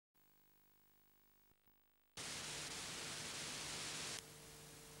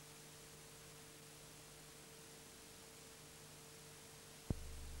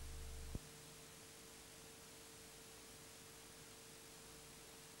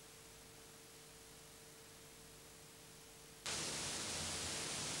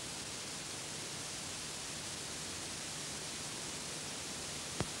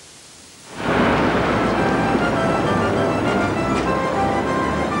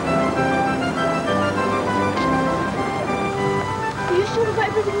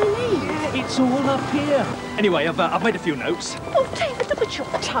It's all up here. Anyway, I've made a few notes. Oh, David, look at your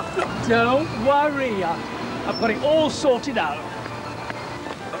tongue. Don't worry. I've got it all sorted out.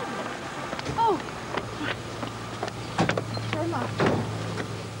 Oh. So much.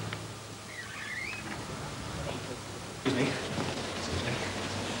 Excuse me.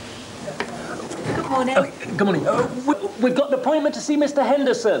 Good morning. Good morning. We've got an appointment to see Mr.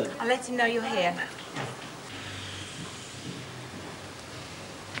 Henderson. I'll let him know you're here.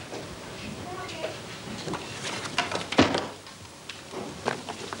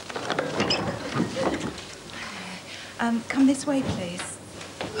 Come this way, please.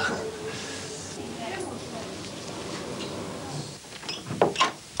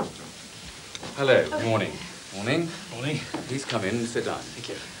 Hello. Good morning. Morning. Morning. Please come in and sit down. Thank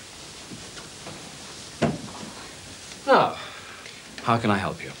you. Now, how can I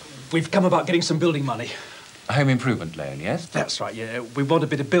help you? We've come about getting some building money. A home improvement loan, yes? That's right, yeah. We want a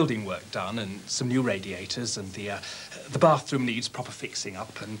bit of building work done and some new radiators, and the bathroom needs proper fixing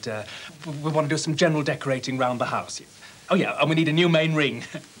up, and we want to do some general decorating round the house. Oh, yeah, and we need a new main ring.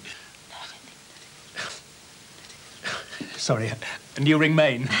 Sorry, a new ring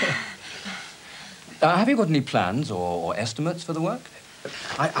main. Have you got any plans or estimates for the work?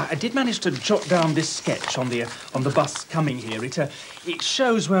 I did manage to jot down this sketch on the bus coming here. It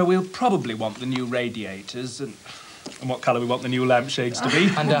shows where we'll probably want the new radiators and what colour we want the new lampshades to be.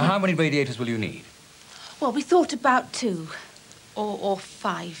 And how many radiators will you need? Well, we thought about 2 or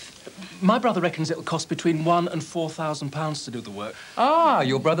 5. My brother reckons it'll cost between £1,000 and £4,000 to do the work. Ah,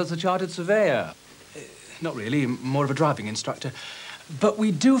 your brother's a chartered surveyor. Not really, more of a driving instructor. But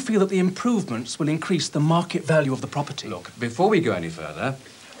we do feel that the improvements will increase the market value of the property. Look, before we go any further,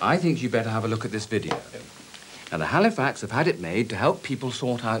 I think you better have a look at this video. Now, the Halifax have had it made to help people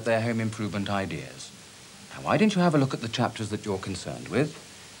sort out their home improvement ideas. Now, why don't you have a look at the chapters that you're concerned with?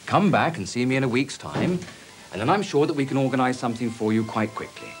 Come back and see me in a week's time, and then I'm sure that we can organise something for you quite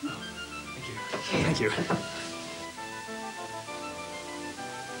quickly. Thank you. Thank you.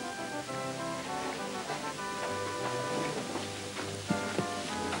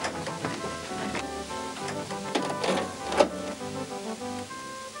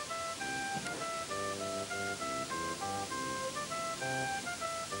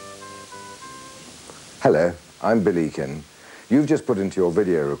 Hello, I'm Eykyn. You've just put into your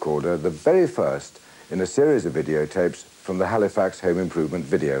video recorder the very first in a series of videotapes from the Halifax Home Improvement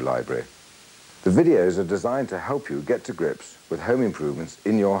Video Library. The videos are designed to help you get to grips with home improvements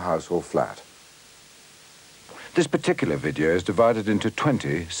in your house or flat. This particular video is divided into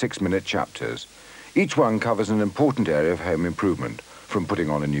 20 6-minute chapters. Each one covers an important area of home improvement, from putting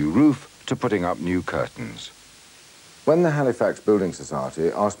on a new roof to putting up new curtains. When the Halifax Building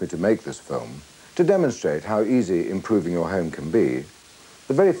Society asked me to make this film, to demonstrate how easy improving your home can be,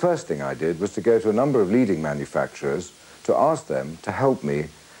 the very first thing I did was to go to a number of leading manufacturers to ask them to help me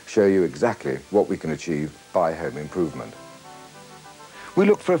show you exactly what we can achieve by home improvement. We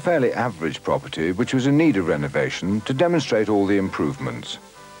looked for a fairly average property which was in need of renovation to demonstrate all the improvements.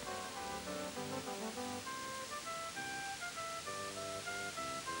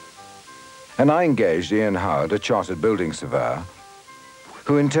 And I engaged Ian Howard, a chartered building surveyor,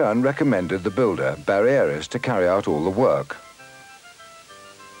 who in turn recommended the builder, Barrieras, to carry out all the work.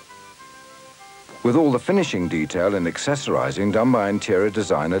 With all the finishing detail and accessorising done by interior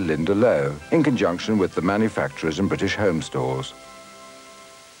designer Linda Lowe, in conjunction with the manufacturers and British home stores.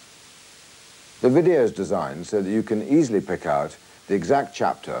 The video is designed so that you can easily pick out the exact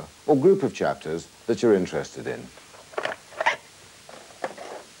chapter or group of chapters that you're interested in.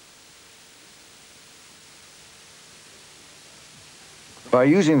 By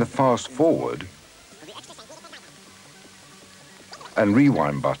using the fast forward and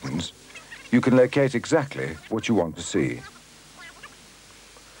rewind buttons, you can locate exactly what you want to see.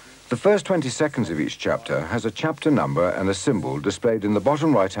 The first 20 seconds of each chapter has a chapter number and a symbol displayed in the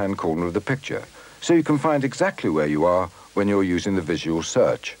bottom right-hand corner of the picture, so you can find exactly where you are when you're using the visual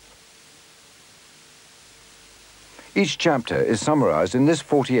search. Each chapter is summarised in this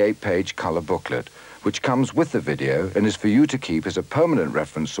 48-page colour booklet, which comes with the video and is for you to keep as a permanent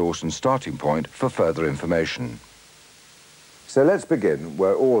reference source and starting point for further information. So let's begin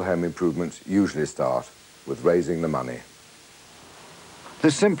where all home improvements usually start, with raising the money.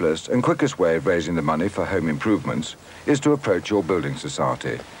 The simplest and quickest way of raising the money for home improvements is to approach your building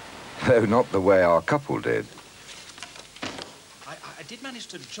society, though not the way our couple did. I did manage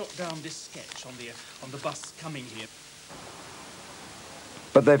to jot down this sketch on the bus coming here.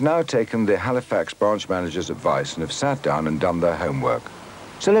 But they've now taken the Halifax branch manager's advice and have sat down and done their homework.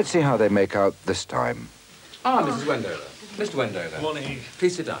 So let's see how they make out this time. Ah, Mrs. Wendover. Mr. Wendover. Morning.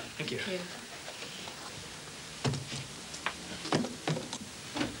 Please sit down. Thank you.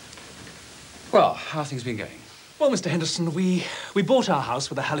 Well, how have things been going? Well, Mr. Henderson, we bought our house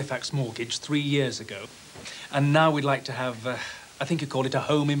with a Halifax mortgage 3 years ago. And now we'd like to have, I think you call it a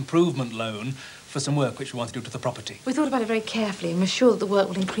home improvement loan for some work which we want to do to the property. We thought about it very carefully and we're sure that the work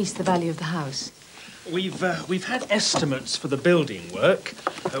will increase the value of the house. We've had estimates for the building work,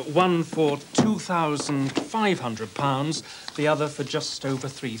 one for £2,500, the other for just over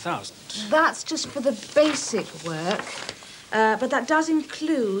 £3,000. That's just for the basic work, but that does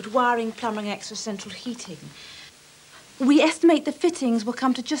include wiring, plumbing, extra central heating. We estimate the fittings will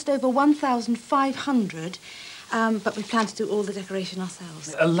come to just over £1,500, but we plan to do all the decoration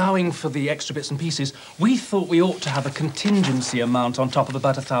ourselves. Allowing for the extra bits and pieces, we thought we ought to have a contingency amount on top of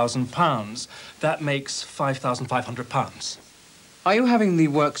about £1,000. That makes £5,500. Are you having the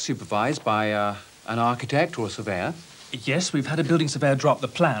work supervised by an architect or a surveyor? Yes, we've had a building surveyor drop the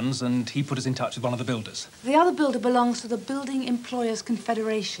plans and he put us in touch with one of the builders. The other builder belongs to the Building Employers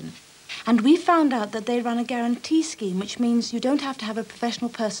Confederation. And we found out that they run a guarantee scheme, which means you don't have to have a professional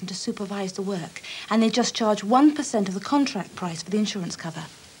person to supervise the work. And they just charge 1% of the contract price for the insurance cover.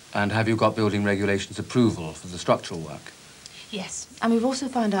 And have you got building regulations approval for the structural work? Yes. And we've also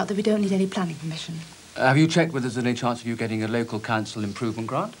found out that we don't need any planning permission. Have you checked whether there's any chance of you getting a local council improvement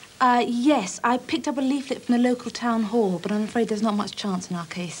grant? Yes. I picked up a leaflet from the local town hall, but I'm afraid there's not much chance in our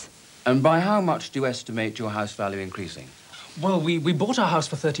case. And by how much do you estimate your house value increasing? Well, we bought our house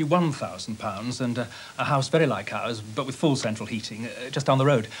for £31,000 and a house very like ours, but with full central heating, just down the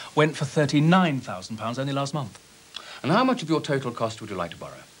road, went for £39,000 only last month. And how much of your total cost would you like to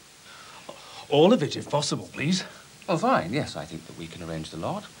borrow? All of it, if possible, please. Oh, fine. Yes, I think that we can arrange the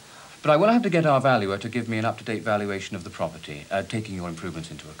lot. But I will have to get our valuer to give me an up-to-date valuation of the property, taking your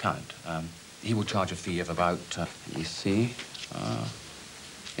improvements into account. He will charge a fee of about, yes,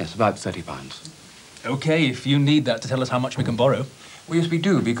 about £30. OK, if you need that to tell us how much we can borrow. Well, yes, we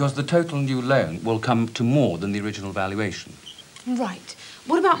do, because the total new loan will come to more than the original valuation. Right.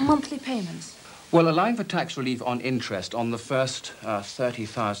 What about monthly payments? Well, allowing for tax relief on interest on the first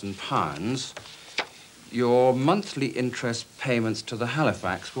 £30,000, your monthly interest payments to the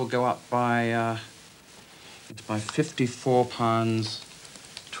Halifax will go up by, it's by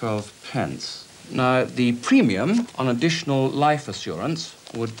 £54.12. Now, the premium on additional life assurance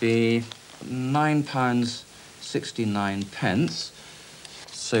would be £9.69.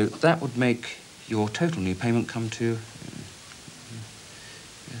 So that would make your total new payment come to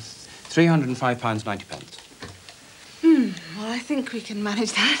 £305.90. Well, I think we can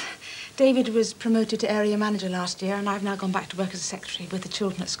manage that. David was promoted to area manager last year, and I've now gone back to work as a secretary with the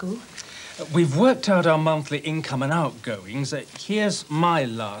children at school. We've worked out our monthly income and outgoings. Here's my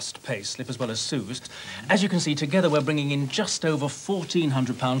last payslip as well as Sue's. As you can see, together we're bringing in just over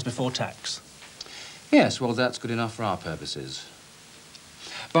 £1,400 before tax. Yes, well, that's good enough for our purposes.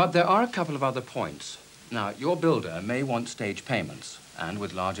 But there are a couple of other points. Now, your builder may want stage payments, and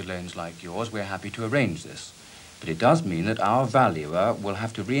with larger loans like yours, we're happy to arrange this. But it does mean that our valuer will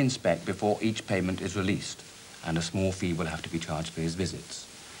have to re-inspect before each payment is released, and a small fee will have to be charged for his visits.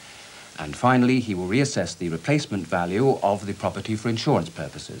 And finally, he will reassess the replacement value of the property for insurance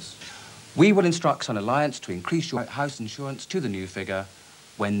purposes. We will instruct Sun Alliance to increase your house insurance to the new figure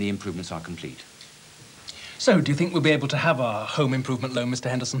when the improvements are complete. So, do you think we'll be able to have our home improvement loan, Mr.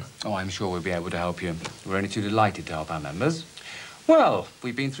 Henderson? Oh, I'm sure we'll be able to help you. We're only too delighted to help our members. Well,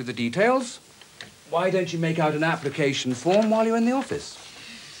 we've been through the details. Why don't you make out an application form while you're in the office?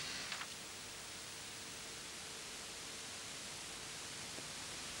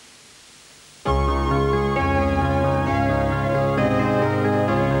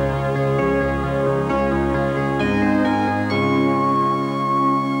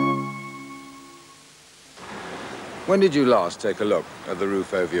 When did you last take a look at the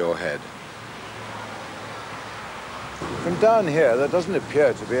roof over your head? From down here, there doesn't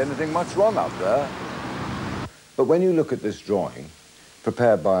appear to be anything much wrong up there. But when you look at this drawing,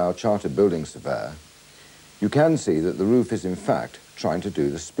 prepared by our chartered building surveyor, you can see that the roof is in fact trying to do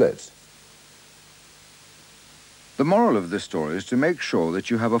the splits. The moral of this story is to make sure that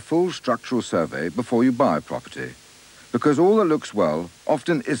you have a full structural survey before you buy a property, because all that looks well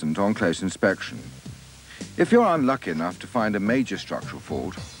often isn't on close inspection. If you're unlucky enough to find a major structural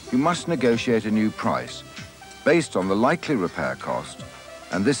fault, you must negotiate a new price based on the likely repair cost,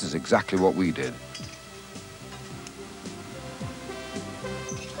 and this is exactly what we did.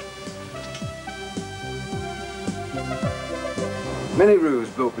 Many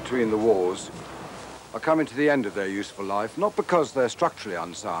roofs built between the walls are coming to the end of their useful life, not because they're structurally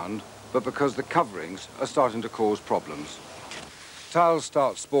unsound, but because the coverings are starting to cause problems. Tiles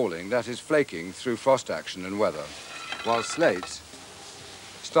start spalling, that is flaking, through frost action and weather, while slates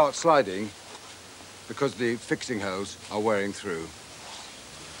start sliding because the fixing holes are wearing through.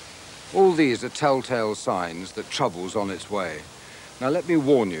 All these are telltale signs that trouble's on its way. Now let me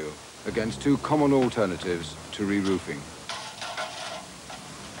warn you against two common alternatives to re-roofing.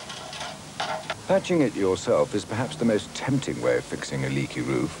 Patching it yourself is perhaps the most tempting way of fixing a leaky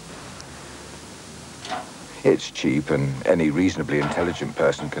roof. It's cheap and any reasonably intelligent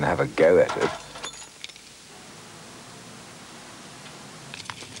person can have a go at it.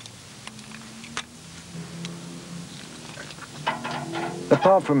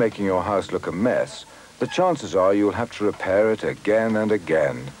 Apart from making your house look a mess, the chances are you'll have to repair it again and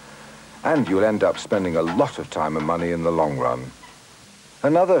again. And you'll end up spending a lot of time and money in the long run.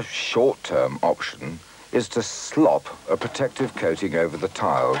 Another short-term option is to slop a protective coating over the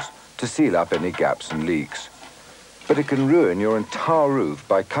tiles to seal up any gaps and leaks. But it can ruin your entire roof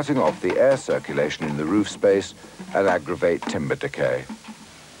by cutting off the air circulation in the roof space and aggravate timber decay.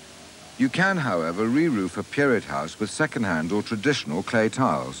 You can, however, re-roof a period house with second-hand or traditional clay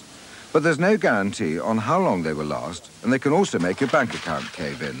tiles, but there's no guarantee on how long they will last, and they can also make your bank account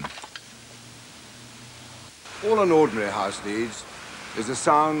cave in. All an ordinary house needs is a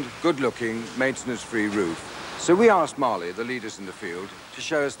sound, good-looking, maintenance-free roof. So we asked Marley, the leaders in the field, to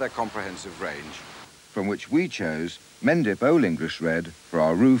show us their comprehensive range, from which we chose Mendip Old English Red for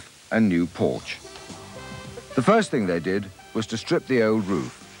our roof and new porch. The first thing they did was to strip the old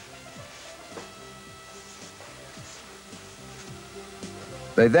roof.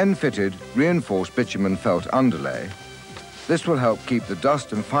 They then fitted reinforced bitumen felt underlay. This will help keep the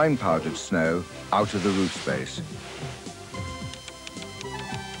dust and fine powdered snow out of the roof space.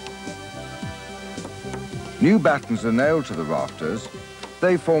 New battens are nailed to the rafters.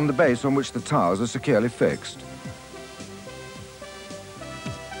 They form the base on which the tiles are securely fixed.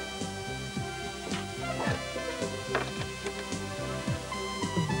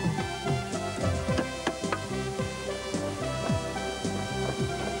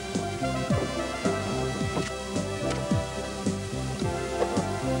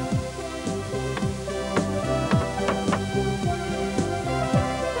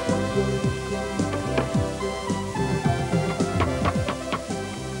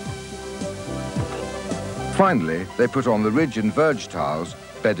 Finally, they put on the ridge and verge tiles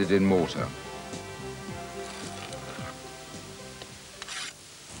bedded in mortar.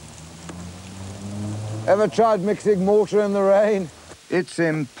 Ever tried mixing mortar in the rain? It's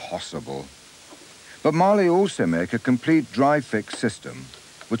impossible. But Marley also make a complete dry fix system,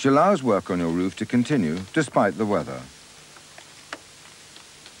 which allows work on your roof to continue despite the weather.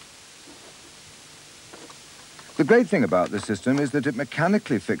 The great thing about this system is that it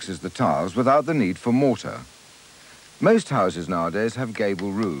mechanically fixes the tiles without the need for mortar. Most houses nowadays have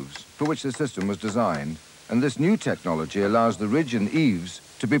gable roofs, for which the system was designed, and this new technology allows the ridge and eaves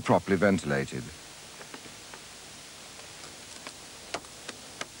to be properly ventilated.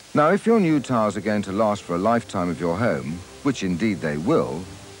 Now, if your new tiles are going to last for a lifetime of your home, which indeed they will,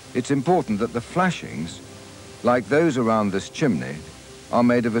 it's important that the flashings, like those around this chimney, are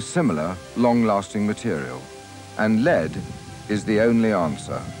made of a similar, long-lasting material. And lead is the only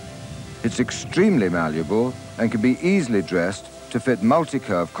answer. It's extremely malleable and can be easily dressed to fit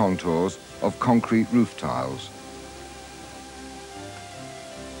multi-curve contours of concrete roof tiles.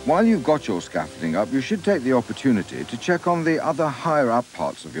 While you've got your scaffolding up, you should take the opportunity to check on the other higher-up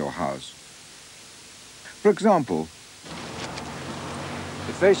parts of your house. For example,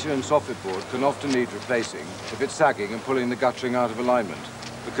 the fascia and soffit board can often need replacing if it's sagging and pulling the guttering out of alignment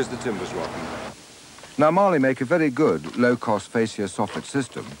because the timber's rotten. Now, Marley make a very good, low-cost fascia soffit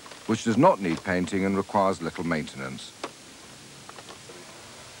system, which does not need painting and requires little maintenance.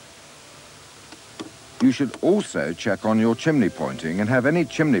 You should also check on your chimney pointing and have any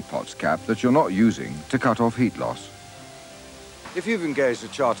chimney pots capped that you're not using to cut off heat loss. If you've engaged a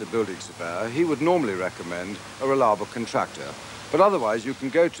chartered building surveyor, he would normally recommend a reliable contractor. But otherwise, you can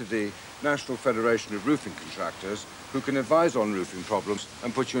go to the National Federation of Roofing Contractors, who can advise on roofing problems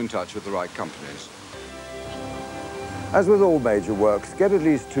and put you in touch with the right companies. As with all major works, get at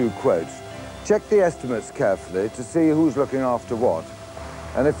least 2 quotes. Check the estimates carefully to see who's looking after what.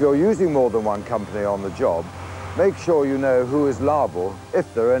 And if you're using more than one company on the job, make sure you know who is liable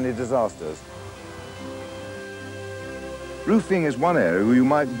if there are any disasters. Roofing is one area where you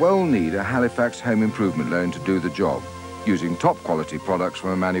might well need a Halifax home improvement loan to do the job, using top quality products from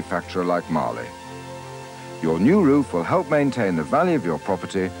a manufacturer like Marley. Your new roof will help maintain the value of your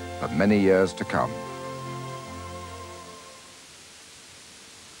property for many years to come.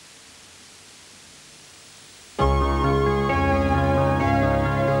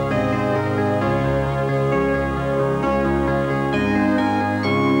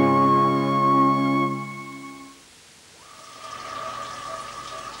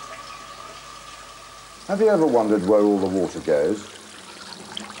 Have you ever wondered where all the water goes?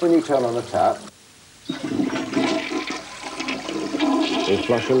 When you turn on a tap, or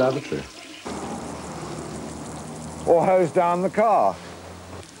flush a lavatory. Or hose down the car.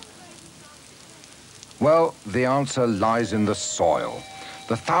 Well, the answer lies in the soil.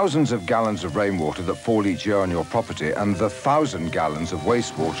 The thousands of gallons of rainwater that fall each year on your property and the 1,000 gallons of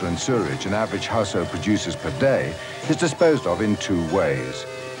wastewater and sewerage an average household produces per day is disposed of in two ways.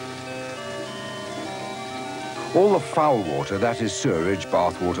 All the foul water, that is sewerage,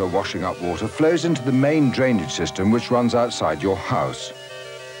 bathwater, washing up water, flows into the main drainage system which runs outside your house.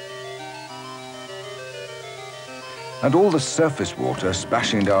 And all the surface water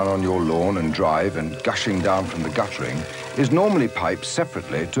splashing down on your lawn and drive and gushing down from the guttering is normally piped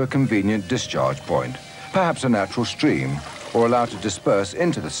separately to a convenient discharge point, perhaps a natural stream, or allowed to disperse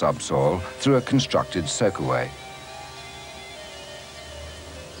into the subsoil through a constructed soakaway.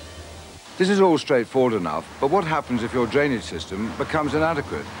 This is all straightforward enough, but what happens if your drainage system becomes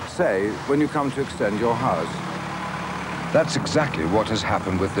inadequate, say, when you come to extend your house? That's exactly what has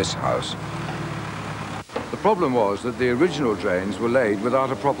happened with this house. The problem was that the original drains were laid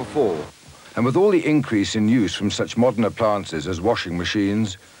without a proper fall. And with all the increase in use from such modern appliances as washing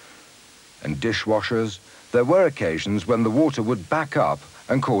machines and dishwashers, there were occasions when the water would back up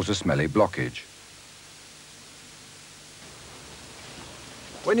and cause a smelly blockage.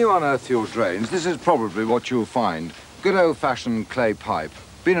 When you unearth your drains, this is probably what you'll find. Good old-fashioned clay pipe,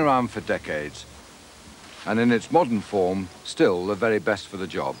 been around for decades. And in its modern form, still the very best for the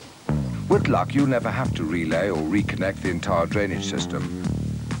job. With luck, you'll never have to relay or reconnect the entire drainage system.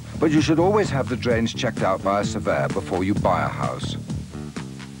 But you should always have the drains checked out by a surveyor before you buy a house.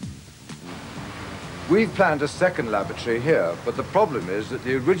 We've planned a second lavatory here, but the problem is that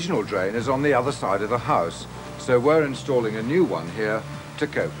the original drain is on the other side of the house, so we're installing a new one here to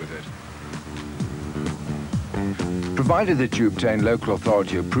cope with it. Provided that you obtain local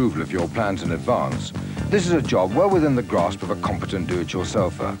authority approval of your plans in advance, this is a job well within the grasp of a competent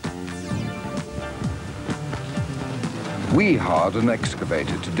do-it-yourselfer. We hired an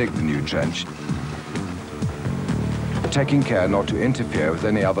excavator to dig the new trench, taking care not to interfere with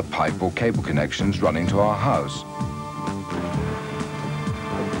any other pipe or cable connections running to our house.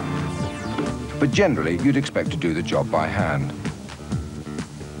 But generally, you'd expect to do the job by hand.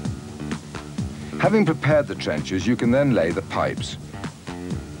 Having prepared the trenches, you can then lay the pipes.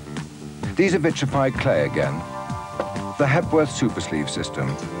 These are vitrified clay again, the Hepworth super sleeve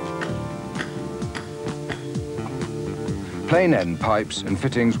system. Plain end pipes and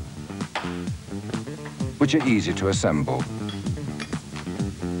fittings which are easy to assemble.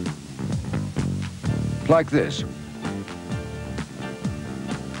 Like this.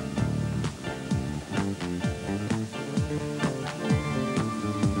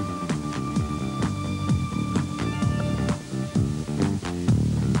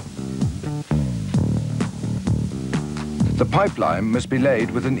 The pipeline must be laid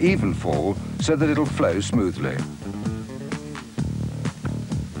with an even fall so that it'll flow smoothly.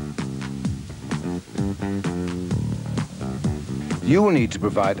 You will need to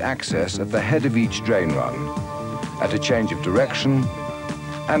provide access at the head of each drain run, at a change of direction,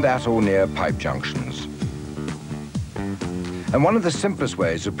 and at or near pipe junctions. And one of the simplest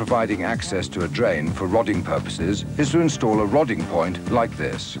ways of providing access to a drain for rodding purposes is to install a rodding point like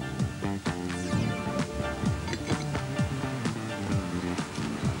this.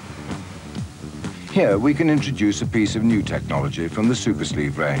 Here we can introduce a piece of new technology from the super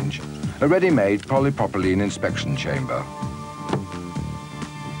sleeve range, a ready-made polypropylene inspection chamber.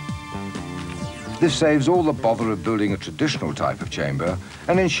 This saves all the bother of building a traditional type of chamber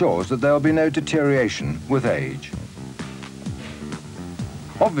and ensures that there will be no deterioration with age.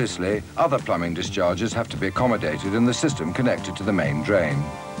 Obviously, other plumbing discharges have to be accommodated in the system connected to the main drain.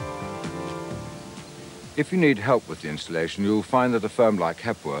 If you need help with the installation, you'll find that a firm like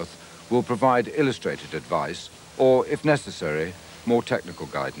Hepworth will provide illustrated advice or, if necessary, more technical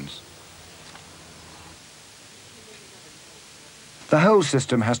guidance. The whole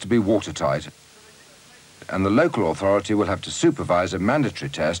system has to be watertight, and the local authority will have to supervise a mandatory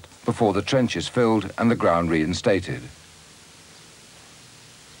test before the trench is filled and the ground reinstated.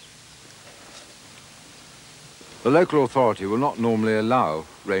 The local authority will not normally allow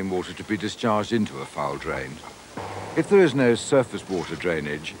rainwater to be discharged into a foul drain. If there is no surface water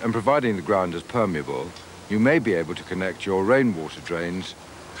drainage, and providing the ground is permeable, you may be able to connect your rainwater drains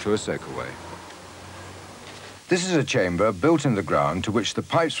to a soakaway. This is a chamber built in the ground to which the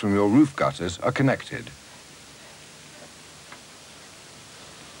pipes from your roof gutters are connected.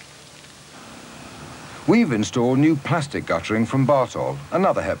 We've installed new plastic guttering from Bartol,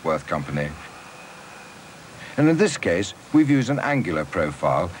 another Hepworth company. And in this case, we've used an angular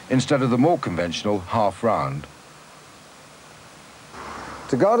profile instead of the more conventional half-round.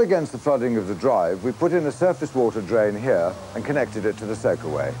 To guard against the flooding of the drive, we put in a surface water drain here and connected it to the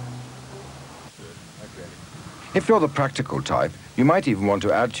soakaway. If you're the practical type, you might even want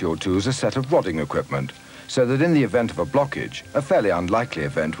to add to your tools a set of rodding equipment, so that in the event of a blockage, a fairly unlikely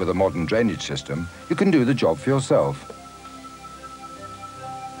event with a modern drainage system, you can do the job for yourself.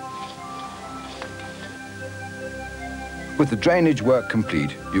 With the drainage work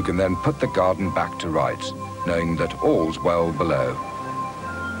complete, you can then put the garden back to rights, knowing that all's well below.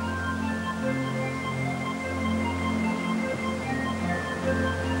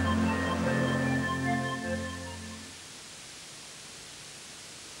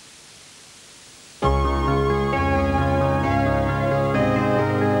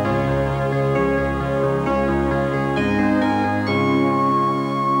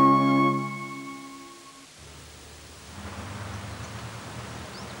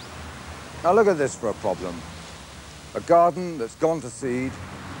 Now look at this for a problem. A garden that's gone to seed,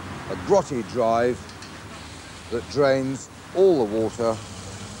 a grotty drive that drains all the water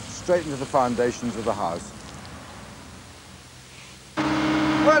straight into the foundations of the house.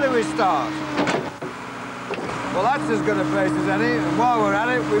 Where do we start? Well, that's as good a place as any, and while we're at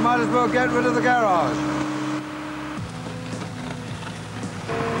it, we might as well get rid of the garage.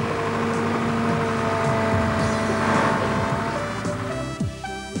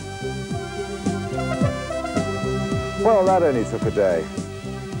 Well, that only took a day.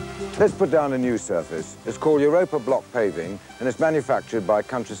 Let's put down a new surface. It's called Europa block paving, and it's manufactured by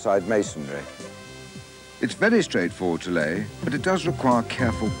Countryside Masonry. It's very straightforward to lay, but it does require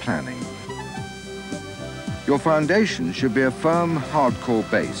careful planning. Your foundation should be a firm, hardcore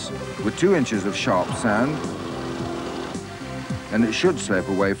base with 2 inches of sharp sand, and it should slope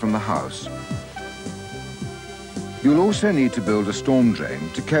away from the house. You'll also need to build a storm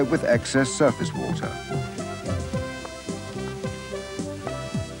drain to cope with excess surface water.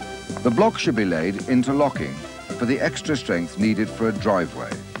 The block should be laid interlocking for the extra strength needed for a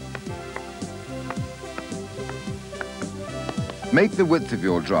driveway. Make the width of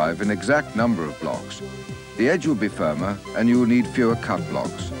your drive an exact number of blocks. The edge will be firmer and you will need fewer cut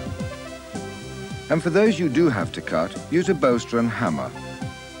blocks. And for those you do have to cut, use a bowster and hammer.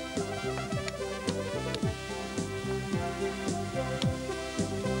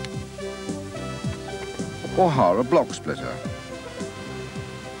 Or hire a block splitter.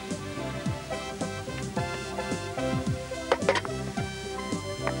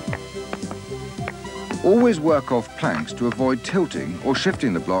 Always work off planks to avoid tilting or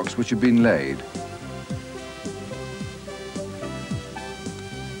shifting the blocks which have been laid.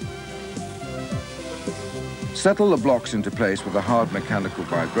 Settle the blocks into place with a hard mechanical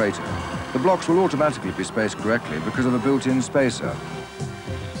vibrator. The blocks will automatically be spaced correctly because of a built-in spacer.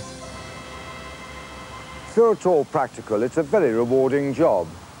 If you're at all practical, it's a very rewarding job.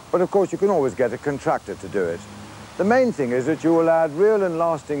 But of course, you can always get a contractor to do it. The main thing is that you will add real and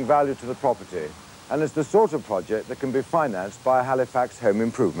lasting value to the property. And it's the sort of project that can be financed by a Halifax home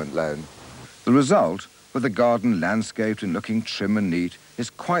improvement loan. The result, with the garden landscaped and looking trim and neat, is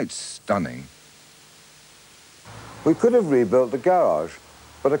quite stunning. We could have rebuilt the garage,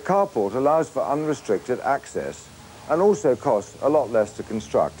 but a carport allows for unrestricted access and also costs a lot less to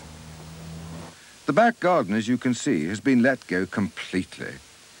construct. The back garden, as you can see, has been let go completely.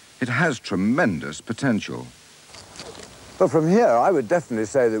 It has tremendous potential. But from here, I would definitely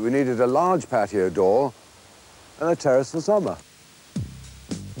say that we needed a large patio door and a terrace for summer.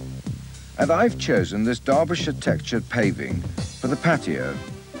 And I've chosen this Derbyshire textured paving for the patio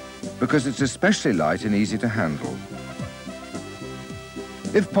because it's especially light and easy to handle.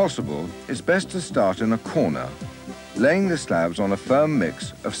 If possible, it's best to start in a corner, laying the slabs on a firm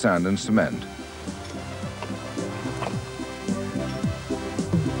mix of sand and cement.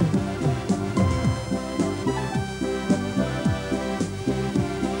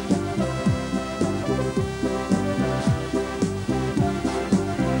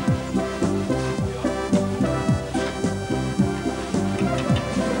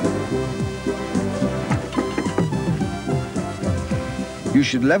 You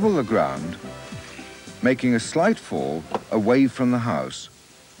should level the ground, making a slight fall away from the house,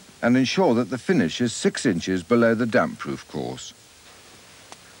 and ensure that the finish is 6 inches below the damp-proof course.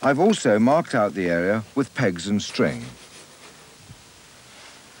 I've also marked out the area with pegs and string.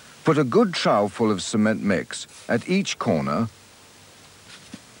 Put a good trowel full of cement mix at each corner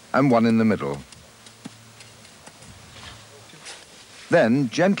and one in the middle. Then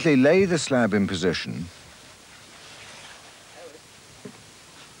gently lay the slab in position .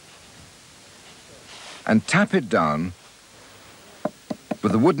 and tap it down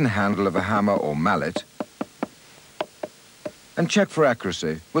with the wooden handle of a hammer or mallet and check for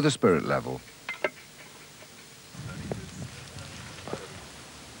accuracy with a spirit level.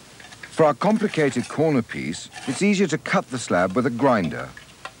 For our complicated corner piece, it's easier to cut the slab with a grinder.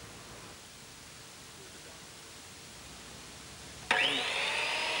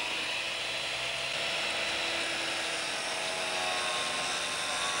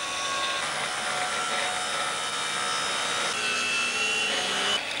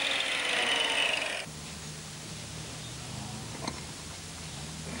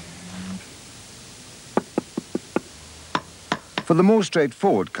 For the more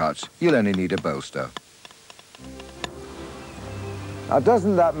straightforward cuts, you'll only need a bolster. Now,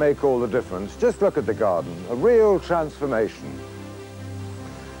 doesn't that make all the difference? Just look at the garden, a real transformation.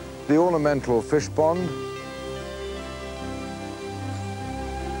 The ornamental fish pond,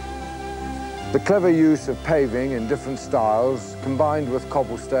 The clever use of paving in different styles, combined with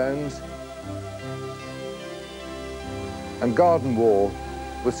cobblestones, and garden wall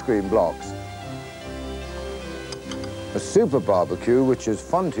with screen blocks. A super barbecue which is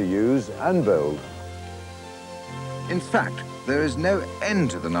fun to use and build. In fact, there is no end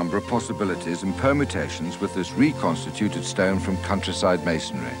to the number of possibilities and permutations with this reconstituted stone from countryside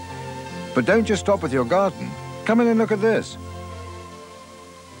masonry. But don't just stop with your garden. Come in and look at this.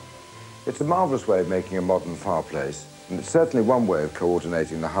 It's a marvellous way of making a modern fireplace, and it's certainly one way of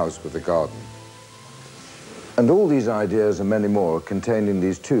coordinating the house with the garden. And all these ideas and many more are contained in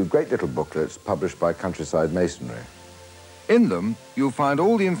these two great little booklets published by Countryside Masonry. In them, you'll find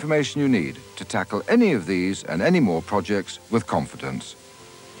all the information you need to tackle any of these and any more projects with confidence.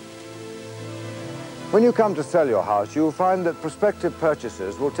 When you come to sell your house, you'll find that prospective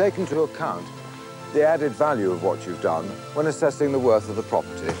purchasers will take into account the added value of what you've done when assessing the worth of the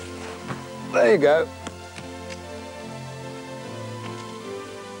property. There you go.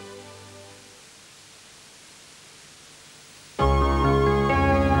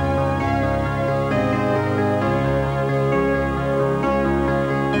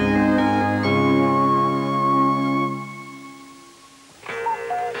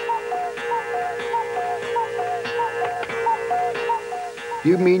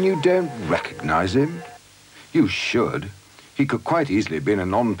 You mean you don't recognize him? You should. He could quite easily have been a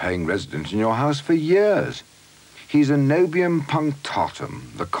non-paying resident in your house for years. He's a Nobium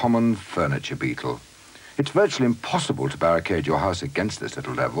punctatum, the common furniture beetle. It's virtually impossible to barricade your house against this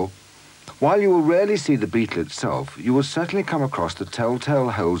little devil. While you will rarely see the beetle itself, you will certainly come across the telltale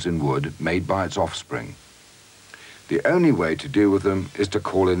holes in wood made by its offspring. The only way to deal with them is to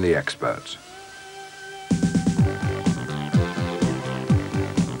call in the experts.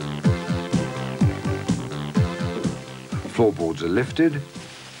 Floorboards are lifted,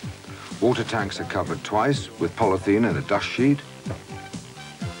 water tanks are covered twice with polythene and a dust sheet.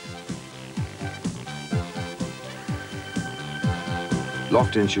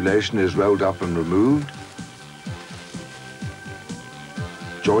 Loft insulation is rolled up and removed.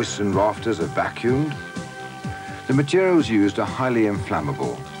 Joists and rafters are vacuumed. The materials used are highly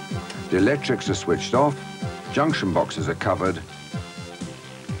inflammable. The electrics are switched off, junction boxes are covered.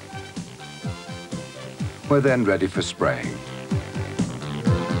 We're then ready for spraying.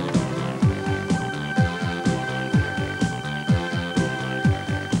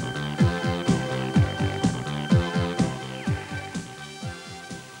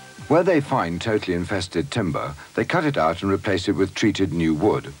 Where they find totally infested timber, they cut it out and replace it with treated new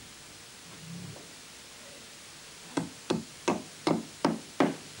wood.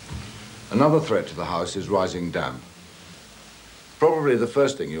 Another threat to the house is rising damp. Probably the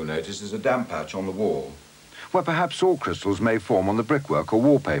first thing you'll notice is a damp patch on the wall, where perhaps salt crystals may form on the brickwork or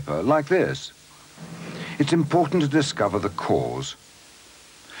wallpaper, like this. It's important to discover the cause.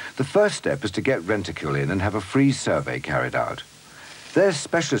 The first step is to get Rentokil in and have a free survey carried out. Their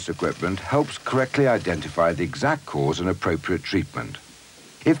specialist equipment helps correctly identify the exact cause and appropriate treatment.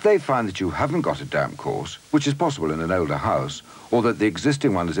 If they find that you haven't got a damp cause, which is possible in an older house, or that the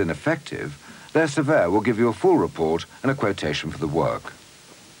existing one is ineffective, their surveyor will give you a full report and a quotation for the work.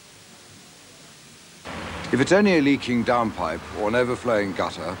 If it's only a leaking downpipe or an overflowing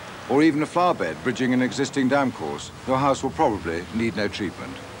gutter, or even a flower bed bridging an existing damp course, your house will probably need no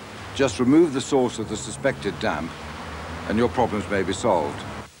treatment. Just remove the source of the suspected damp, and your problems may be solved.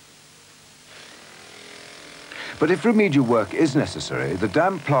 But if remedial work is necessary, the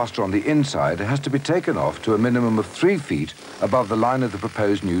damp plaster on the inside has to be taken off to a minimum of 3 feet above the line of the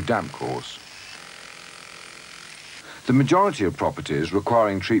proposed new damp course. The majority of properties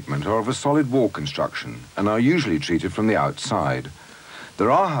requiring treatment are of a solid wall construction and are usually treated from the outside.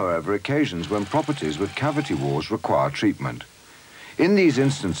 There are, however, occasions when properties with cavity walls require treatment. In these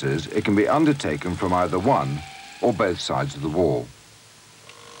instances, it can be undertaken from either one or both sides of the wall.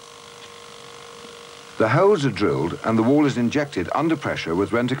 The holes are drilled and the wall is injected under pressure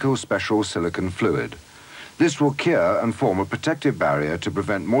with Rentokil's special silicone fluid. This will cure and form a protective barrier to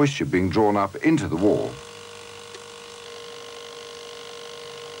prevent moisture being drawn up into the wall.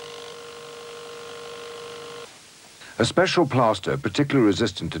 A special plaster, particularly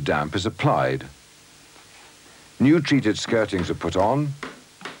resistant to damp, is applied. New treated skirtings are put on,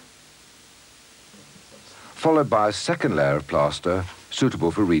 followed by a second layer of plaster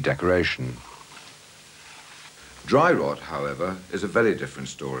suitable for redecoration. Dry rot, however, is a very different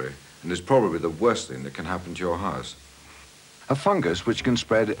story and is probably the worst thing that can happen to your house. A fungus which can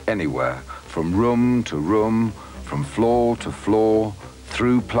spread anywhere, from room to room, from floor to floor,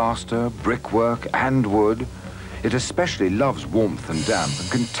 through plaster, brickwork and wood. It especially loves warmth and damp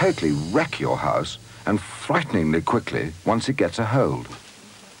and can totally wreck your house, and frighteningly quickly once it gets a hold.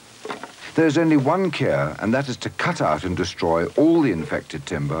 There's only one cure, and that is to cut out and destroy all the infected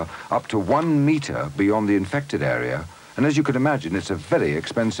timber up to 1 metre beyond the infected area, and as you can imagine, it's a very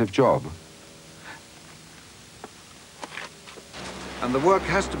expensive job. And the work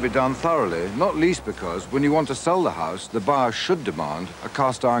has to be done thoroughly, not least because when you want to sell the house, the buyer should demand a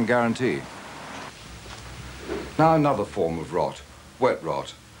cast iron guarantee. Now another form of rot, wet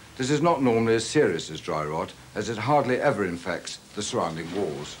rot. This is not normally as serious as dry rot, as it hardly ever infects the surrounding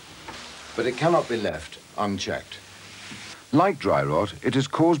walls. But it cannot be left unchecked. Like dry rot, it is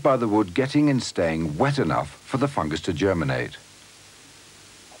caused by the wood getting and staying wet enough for the fungus to germinate.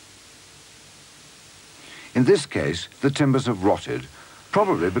 In this case, the timbers have rotted,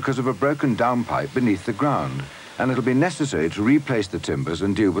 probably because of a broken downpipe beneath the ground, and it'll be necessary to replace the timbers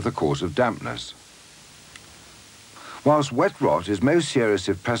and deal with the cause of dampness. Whilst wet rot is most serious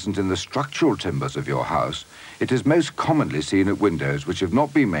if present in the structural timbers of your house, it is most commonly seen at windows which have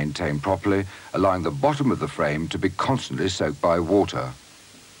not been maintained properly, allowing the bottom of the frame to be constantly soaked by water.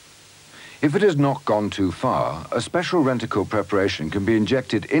 If it has not gone too far, a special Rentokil preparation can be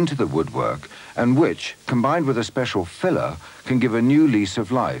injected into the woodwork, and which, combined with a special filler, can give a new lease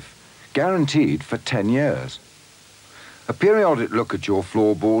of life, guaranteed for 10 years. A periodic look at your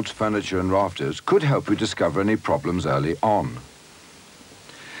floorboards, furniture and rafters could help you discover any problems early on.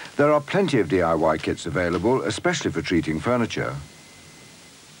 There are plenty of DIY kits available, especially for treating furniture.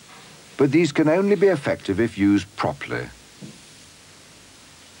 But these can only be effective if used properly.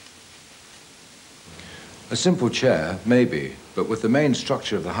 A simple chair, maybe, but with the main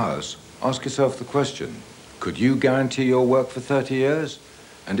structure of the house, ask yourself the question, could you guarantee your work for 30 years?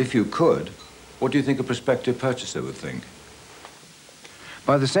 And if you could, what do you think a prospective purchaser would think?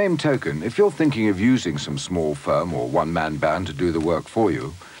 By the same token, if you're thinking of using some small firm or one-man band to do the work for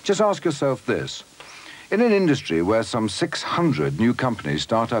you, just ask yourself this. In an industry where some 600 new companies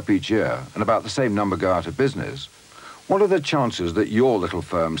start up each year and about the same number go out of business, what are the chances that your little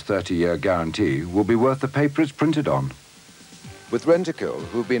firm's 30-year guarantee will be worth the paper it's printed on? With Rentokil,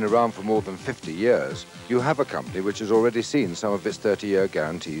 who've been around for more than 50 years, you have a company which has already seen some of its 30-year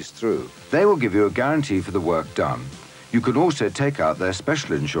guarantees through. They will give you a guarantee for the work done. You can also take out their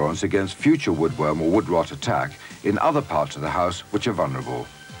special insurance against future woodworm or wood rot attack in other parts of the house which are vulnerable.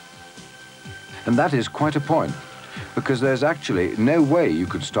 And that is quite a point, because there's actually no way you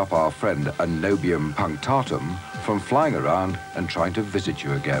could stop our friend Anobium punctatum from flying around and trying to visit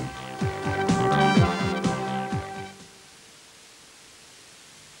you again.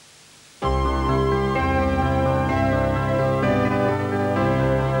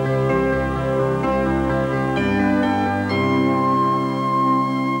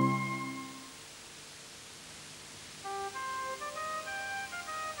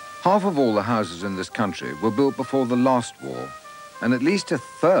 Half of all the houses in this country were built before the last war, and at least a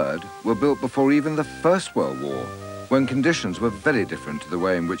third were built before even the First World War, when conditions were very different to the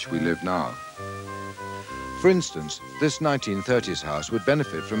way in which we live now. For instance, this 1930s house would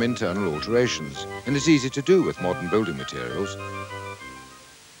benefit from internal alterations, and is easy to do with modern building materials.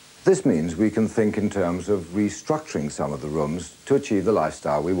 This means we can think in terms of restructuring some of the rooms to achieve the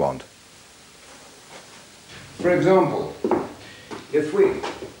lifestyle we want. For example, if we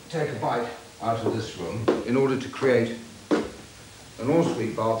take a bite out of this room in order to create an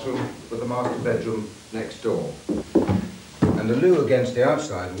ensuite bathroom with a master bedroom next door, and a loo against the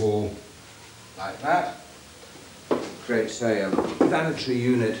outside wall like that, create, say, a vanitary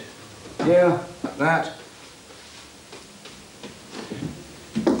unit here, like that,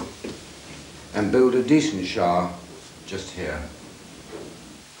 and build a decent shower just here.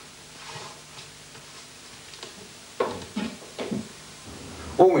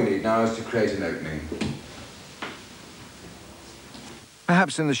 All we need now is to create an opening.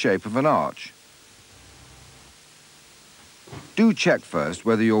 Perhaps in the shape of an arch. Do check first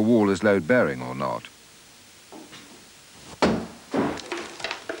whether your wall is load-bearing or not.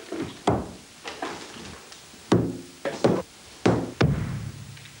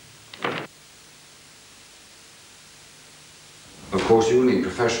 Of course, you will need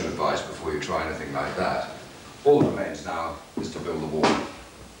professional advice before you try anything like that. All that remains now is to build the wall.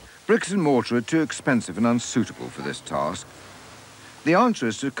 Bricks and mortar are too expensive and unsuitable for this task. The answer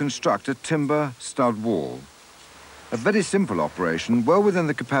is to construct a timber stud wall. A very simple operation, well within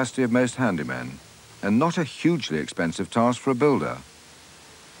the capacity of most handymen, and not a hugely expensive task for a builder.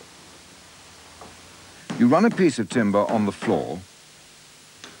 You run a piece of timber on the floor,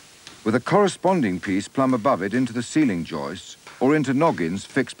 with a corresponding piece plumb above it into the ceiling joists or into noggins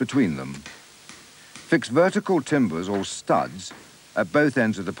fixed between them. Fix vertical timbers or studs at both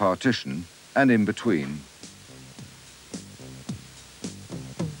ends of the partition and in between.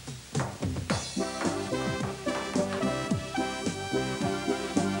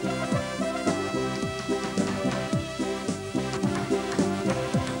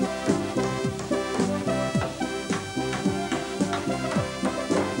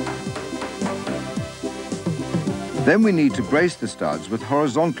 Then we need to brace the studs with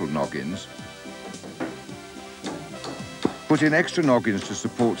horizontal noggins, put in extra noggins to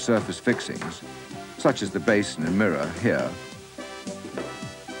support surface fixings, such as the basin and mirror here,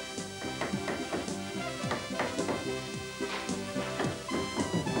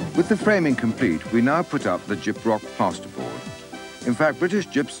 with the framing complete, we now put up the gyprock plasterboard. In fact, British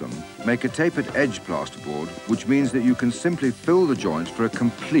Gypsum make a tapered edge plasterboard, which means that you can simply fill the joints for a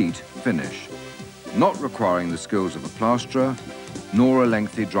complete finish, not requiring the skills of a plasterer, nor a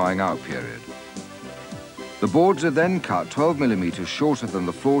lengthy drying out period. The boards are then cut 12mm shorter than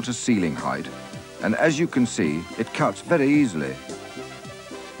the floor to ceiling height, and as you can see, it cuts very easily.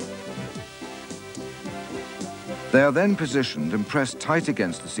 They are then positioned and pressed tight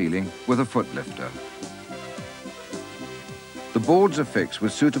against the ceiling with a foot lifter. The boards are fixed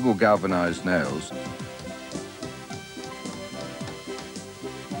with suitable galvanized nails.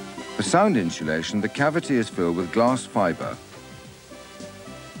 For sound insulation, the cavity is filled with glass fibre.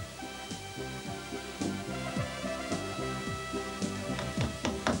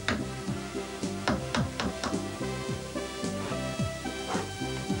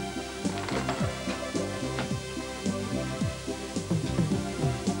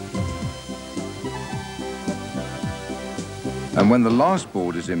 And when the last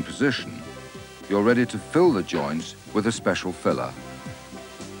board is in position, you're ready to fill the joints with a special filler.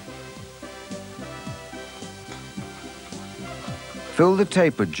 Fill the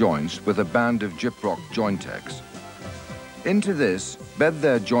tapered joints with a band of gyprock Jointex. Into this, bed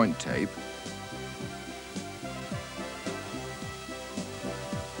their joint tape,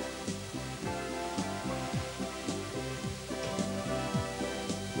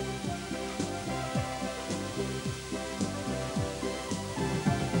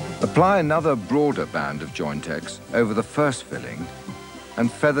 apply another broader band of Jointex over the first filling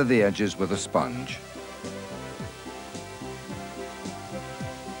and feather the edges with a sponge.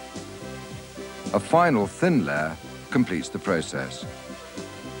 A final thin layer completes the process.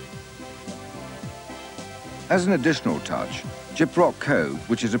 As an additional touch, gyprock cove,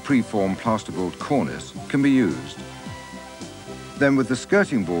 which is a preformed plasterboard cornice, can be used. Then with the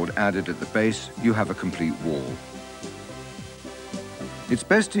skirting board added at the base, you have a complete wall. It's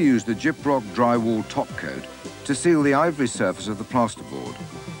best to use the gyprock drywall top coat to seal the ivory surface of the plasterboard,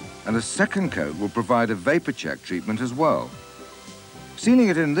 and a second coat will provide a vapor check treatment as well. Sealing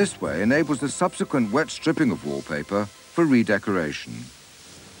it in this way enables the subsequent wet stripping of wallpaper for redecoration.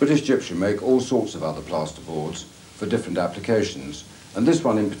 British Gypsum make all sorts of other plasterboards for different applications, and this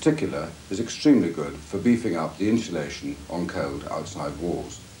one in particular is extremely good for beefing up the insulation on cold outside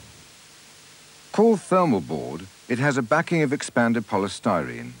walls. Called thermal board, it has a backing of expanded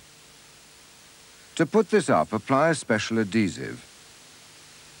polystyrene. To put this up, apply a special adhesive.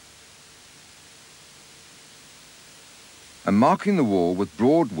 And marking the wall with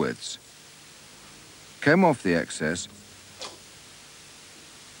broad widths, comb off the excess,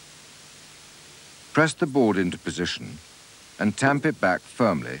 press the board into position and tamp it back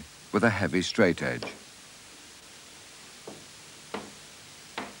firmly with a heavy straight edge.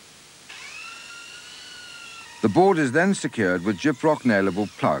 The board is then secured with gyprock nailable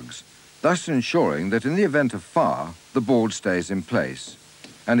plugs, thus ensuring that in the event of fire, the board stays in place,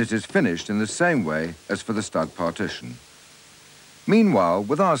 and it is finished in the same way as for the stud partition. Meanwhile,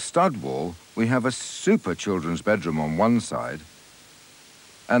 with our stud wall, we have a super children's bedroom on one side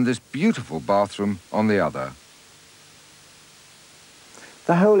and this beautiful bathroom on the other.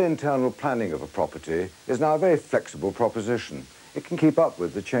 The whole internal planning of a property is now a very flexible proposition. It can keep up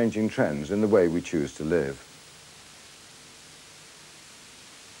with the changing trends in the way we choose to live.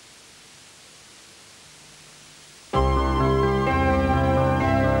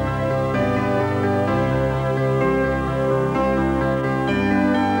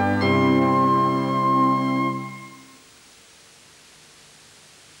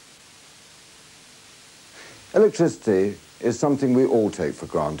 Electricity is something we all take for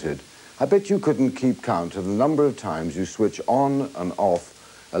granted. I bet you couldn't keep count of the number of times you switch on and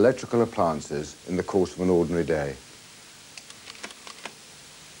off electrical appliances in the course of an ordinary day.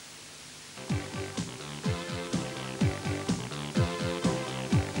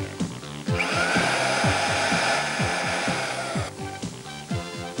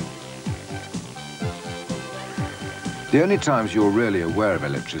 The only times you're really aware of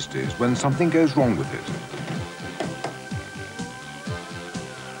electricity is when something goes wrong with it.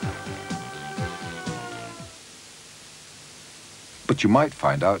 But you might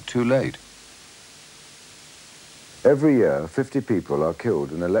find out too late. Every year, 50 people are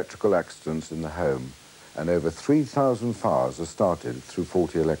killed in electrical accidents in the home, and over 3,000 fires are started through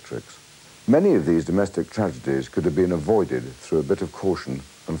faulty electrics. Many of these domestic tragedies could have been avoided through a bit of caution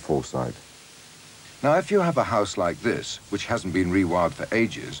and foresight. Now, if you have a house like this, which hasn't been rewired for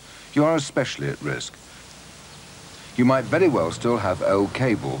ages, you are especially at risk. You might very well still have old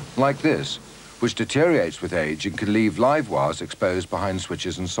cable, like this, which deteriorates with age and can leave live wires exposed behind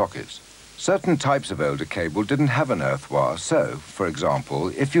switches and sockets. Certain types of older cable didn't have an earth wire, so, for example,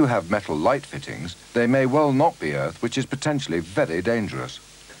 if you have metal light fittings, they may well not be earth, which is potentially very dangerous.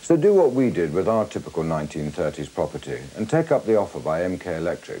 So do what we did with our typical 1930s property and take up the offer by MK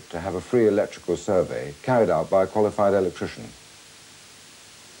Electric to have a free electrical survey carried out by a qualified electrician.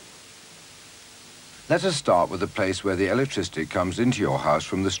 Let us start with the place where the electricity comes into your house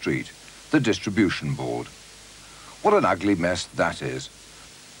from the street, the distribution board. What an ugly mess that is.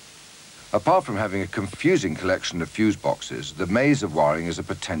 Apart from having a confusing collection of fuse boxes, the maze of wiring is a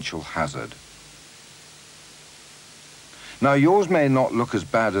potential hazard. Now, yours may not look as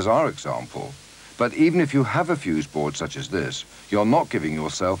bad as our example, but even if you have a fuse board such as this, you're not giving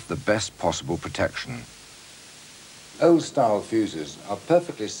yourself the best possible protection. Old-style fuses are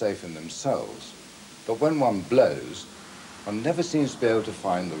perfectly safe in themselves, but when one blows, one never seems to be able to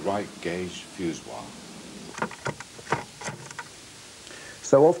find the right gauge fuse wire.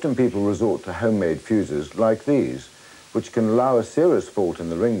 So often people resort to homemade fuses like these, which can allow a serious fault in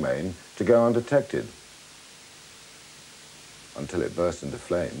the ring main to go undetected until it bursts into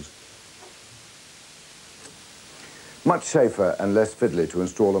flames. Much safer and less fiddly to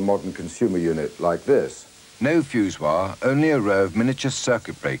install a modern consumer unit like this. No fuse wire, only a row of miniature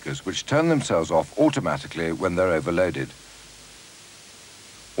circuit breakers which turn themselves off automatically when they're overloaded.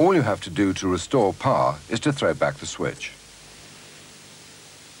 All you have to do to restore power is to throw back the switch.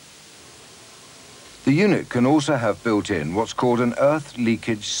 The unit can also have built in what's called an earth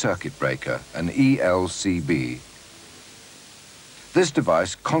leakage circuit breaker, an ELCB. This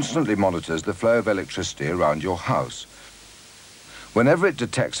device constantly monitors the flow of electricity around your house. Whenever it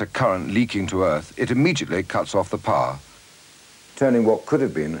detects a current leaking to earth, it immediately cuts off the power, turning what could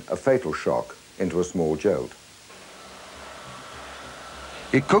have been a fatal shock into a small jolt.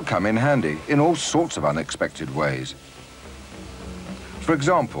 It could come in handy in all sorts of unexpected ways. For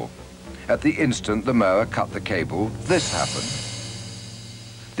example, at the instant the mower cut the cable, this happened.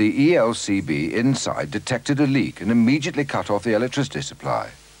 The ELCB inside detected a leak and immediately cut off the electricity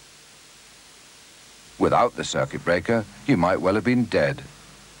supply. Without the circuit breaker, you might well have been dead.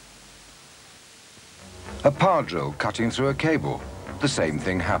 A power drill cutting through a cable, the same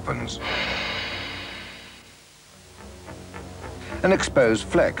thing happens. An exposed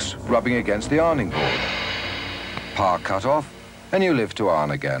flex rubbing against the ironing board. Power cut off, and you live to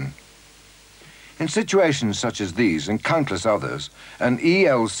iron again. In situations such as these and countless others, an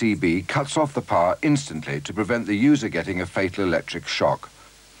ELCB cuts off the power instantly to prevent the user getting a fatal electric shock.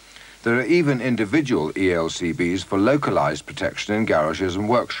 There are even individual ELCBs for localized protection in garages and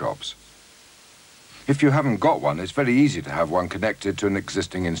workshops. If you haven't got one, it's very easy to have one connected to an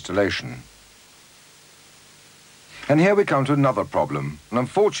existing installation. And here we come to another problem, and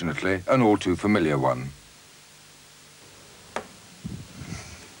unfortunately, an all too familiar one.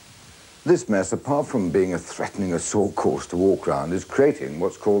 This mess, apart from being a threatening assault course to walk round, is creating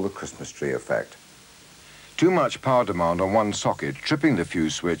what's called the Christmas tree effect. Too much power demand on one socket, tripping the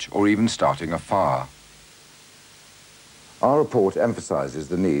fuse switch or even starting a fire. Our report emphasises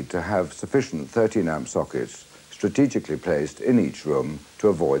the need to have sufficient 13-amp sockets strategically placed in each room to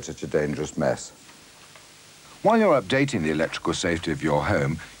avoid such a dangerous mess. While you're updating the electrical safety of your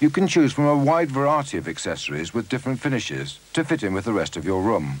home, you can choose from a wide variety of accessories with different finishes to fit in with the rest of your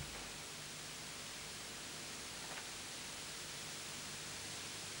room.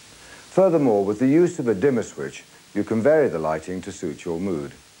 Furthermore, with the use of a dimmer switch, you can vary the lighting to suit your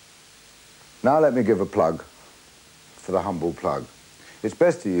mood. Now let me give a plug for the humble plug. It's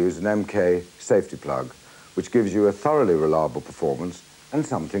best to use an MK safety plug, which gives you a thoroughly reliable performance and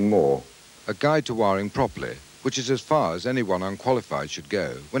something more. A guide to wiring properly, which is as far as anyone unqualified should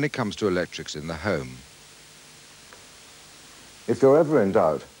go when it comes to electrics in the home. If you're ever in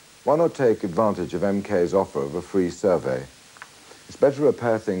doubt, why not take advantage of MK's offer of a free survey? It's better to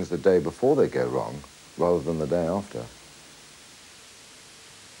repair things the day before they go wrong rather than the day after.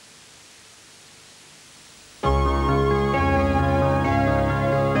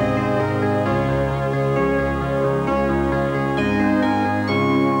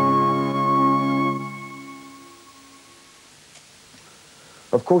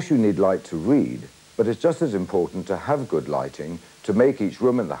 Of course, you need light to read, but it's just as important to have good lighting to make each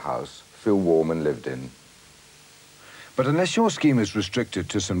room in the house feel warm and lived in. But unless your scheme is restricted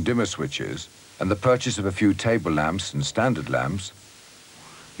to some dimmer switches and the purchase of a few table lamps and standard lamps,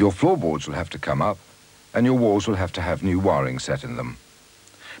 your floorboards will have to come up and your walls will have to have new wiring set in them.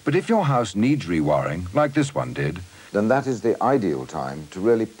 But if your house needs rewiring, like this one did, then that is the ideal time to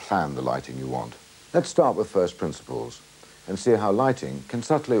really plan the lighting you want. Let's start with first principles and see how lighting can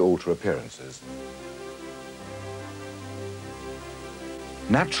subtly alter appearances.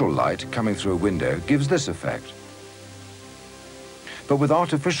 Natural light coming through a window gives this effect. But with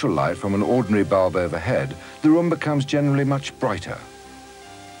artificial light from an ordinary bulb overhead, the room becomes generally much brighter.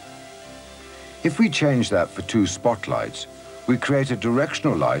 If we change that for 2 spotlights, we create a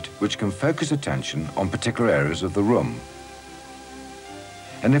directional light which can focus attention on particular areas of the room.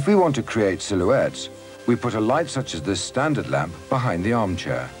 And if we want to create silhouettes, we put a light such as this standard lamp behind the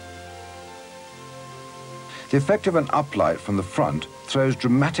armchair. The effect of an uplight from the front throws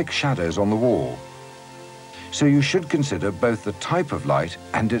dramatic shadows on the wall. So you should consider both the type of light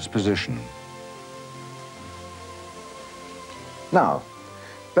and its position. Now,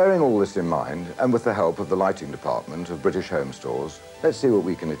 bearing all this in mind, and with the help of the lighting department of British Home Stores, let's see what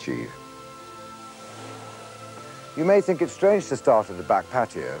we can achieve. You may think it's strange to start at the back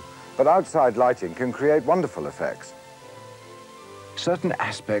patio, but outside lighting can create wonderful effects. Certain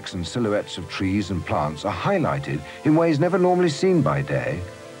aspects and silhouettes of trees and plants are highlighted in ways never normally seen by day.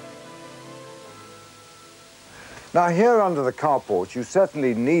 Now here under the carport you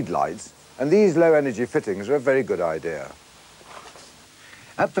certainly need lights, and these low energy fittings are a very good idea.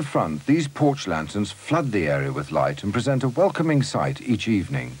 At the front, these porch lanterns flood the area with light and present a welcoming sight each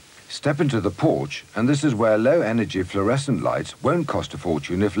evening. Step into the porch, and this is where low-energy fluorescent lights won't cost a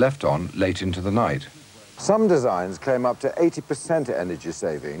fortune if left on late into the night. Some designs claim up to 80% energy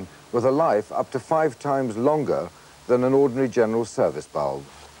saving, with a life up to 5 times longer than an ordinary general service bulb.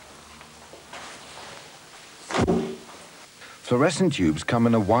 Fluorescent tubes come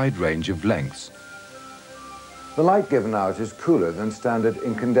in a wide range of lengths. The light given out is cooler than standard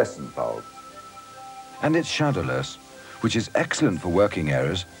incandescent bulbs. And it's shadowless, which is excellent for working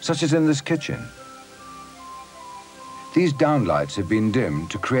areas, such as in this kitchen. These downlights have been dimmed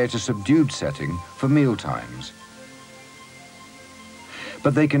to create a subdued setting for meal times.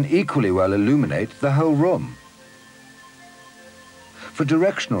 But they can equally well illuminate the whole room. For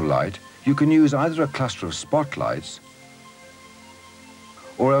directional light, you can use either a cluster of spotlights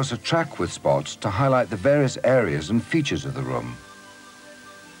or else a track with spots to highlight the various areas and features of the room.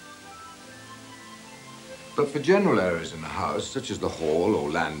 But for general areas in the house, such as the hall or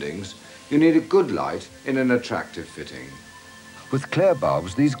landings, you need a good light in an attractive fitting. With clear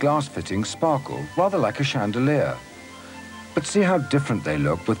bulbs, these glass fittings sparkle, rather like a chandelier. But see how different they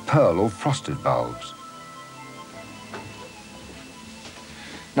look with pearl or frosted bulbs.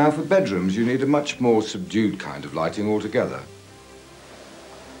 Now for bedrooms, you need a much more subdued kind of lighting altogether.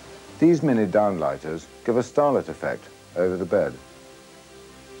 These mini downlighters give a starlit effect over the bed.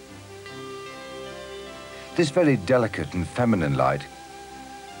 This very delicate and feminine light,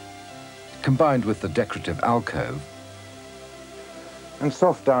 combined with the decorative alcove and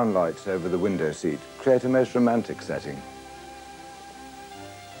soft downlights over the window seat, create a most romantic setting.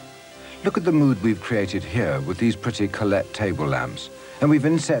 Look at the mood we've created here with these pretty Colette table lamps, and we've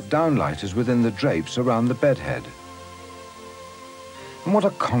inset downlighters within the drapes around the bedhead. And what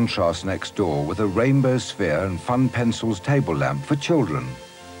a contrast next door with a rainbow sphere and fun pencils table lamp for children,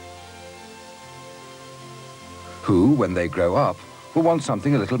 who, when they grow up, will want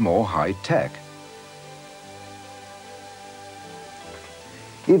something a little more high-tech.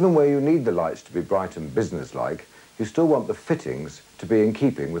 Even where you need the lights to be bright and businesslike, you still want the fittings to be in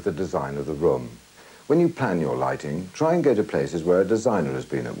keeping with the design of the room. When you plan your lighting, try and go to places where a designer has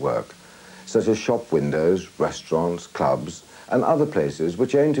been at work, such as shop windows, restaurants, clubs, and other places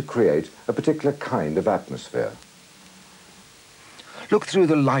which aim to create a particular kind of atmosphere. Look through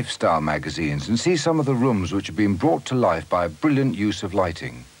the lifestyle magazines and see some of the rooms which have been brought to life by a brilliant use of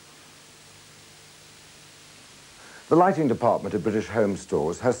lighting. The lighting department at British Home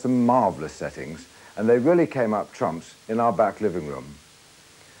Stores has some marvellous settings, and they really came up trumps in our back living room.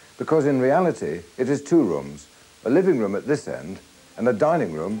 Because in reality, it is two rooms, a living room at this end and a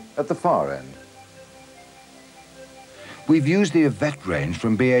dining room at the far end. We've used the Yvette range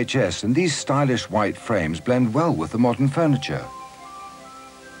from BHS, and these stylish white frames blend well with the modern furniture.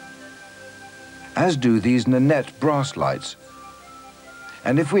 As do these Nanette brass lights.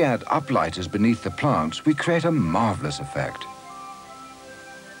 And if we add uplighters beneath the plants, we create a marvellous effect.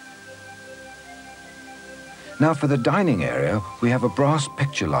 Now for the dining area, we have a brass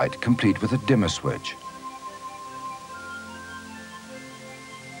picture light complete with a dimmer switch.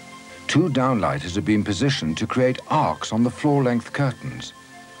 Two downlighters have been positioned to create arcs on the floor-length curtains,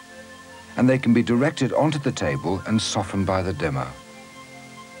 and they can be directed onto the table and softened by the dimmer.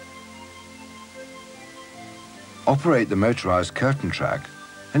 Operate the motorized curtain track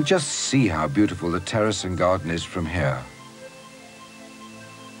and just see how beautiful the terrace and garden is from here.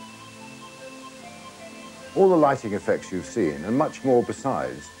 All the lighting effects you've seen, and much more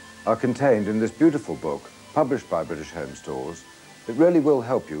besides, are contained in this beautiful book published by British Home Stores. It really will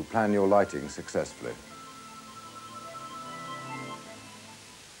help you plan your lighting successfully.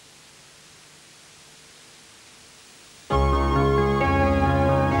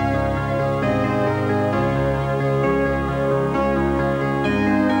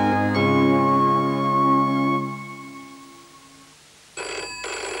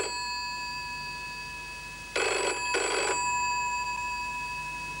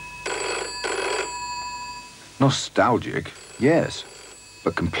 Nostalgic, yes,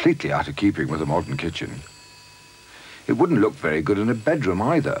 but completely out of keeping with a modern kitchen. It wouldn't look very good in a bedroom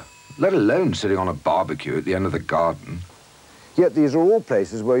either, let alone sitting on a barbecue at the end of the garden. Yet these are all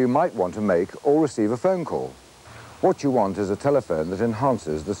places where you might want to make or receive a phone call. What you want is a telephone that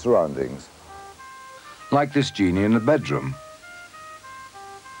enhances the surroundings. Like this genie in the bedroom.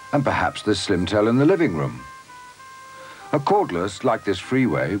 And perhaps this slim-tail in the living room. A cordless like this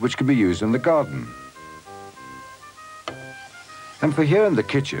freeway, which can be used in the garden. And for here in the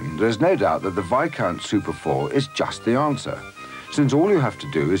kitchen, there's no doubt that the Viscount Super 4 is just the answer, since all you have to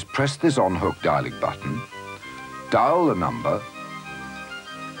do is press this on-hook dialing button, dial the number,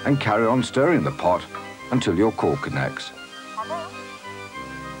 and carry on stirring the pot until your call connects. Hello?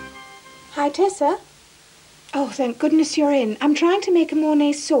 Hi, Tessa. Oh, thank goodness you're in. I'm trying to make a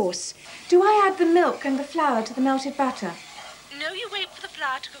Mornay sauce. Do I add the milk and the flour to the melted butter? No, you wait for the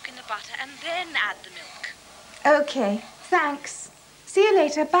flour to cook in the butter and then add the milk. Okay, thanks. See you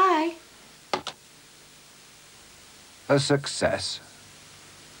later. Bye. A success.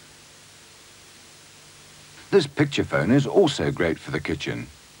 This picture phone is also great for the kitchen.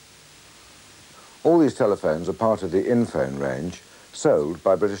 All these telephones are part of the InPhone range, sold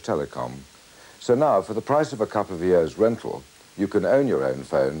by British Telecom. So now, for the price of a couple of years' rental, you can own your own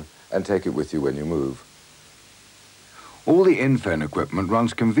phone and take it with you when you move. All the InPhone equipment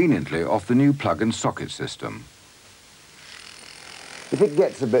runs conveniently off the new plug and socket system. If it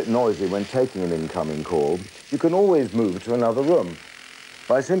gets a bit noisy when taking an incoming call, you can always move to another room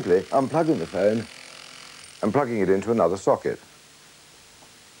by simply unplugging the phone and plugging it into another socket,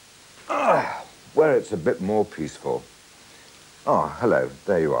 where it's a bit more peaceful. Ah, hello,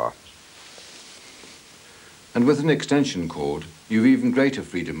 there you are. And with an extension cord, you've even greater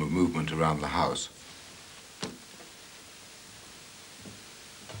freedom of movement around the house.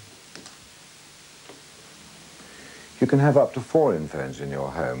 You can have up to 4 InPhones in your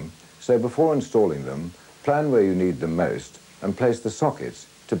home, so before installing them, plan where you need them most and place the sockets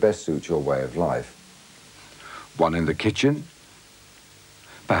to best suit your way of life. One in the kitchen,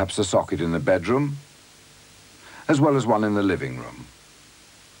 perhaps a socket in the bedroom, as well as one in the living room.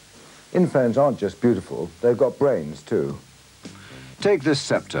 InPhones aren't just beautiful, they've got brains too. Take this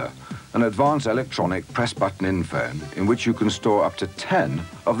Scepter, an advanced electronic press-button InPhone in which you can store up to 10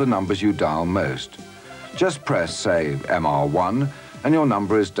 of the numbers you dial most. Just press, say, MR1, and your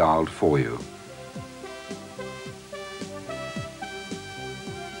number is dialed for you.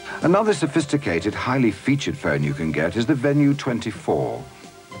 Another sophisticated, highly featured phone you can get is the Venue 24.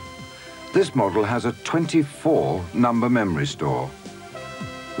 This model has a 24-number memory store,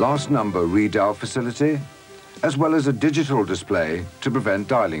 last number redial facility, as well as a digital display to prevent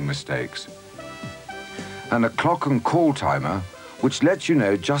dialing mistakes. And a clock and call timer, which lets you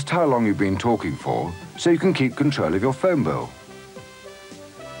know just how long you've been talking for, so you can keep control of your phone bill.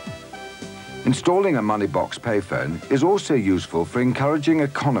 Installing a money box payphone is also useful for encouraging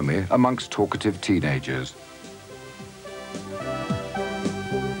economy amongst talkative teenagers.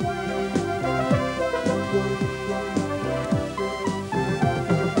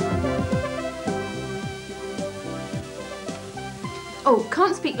 Oh,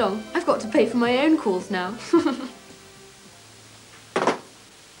 can't speak long. I've got to pay for my own calls now.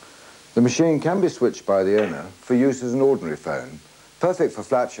 The machine can be switched by the owner for use as an ordinary phone, perfect for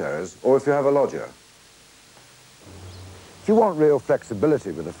flat sharers or if you have a lodger. If you want real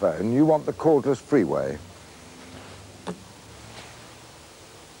flexibility with the phone, you want the cordless freeway.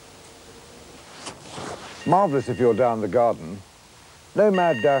 Marvellous if you're down the garden. No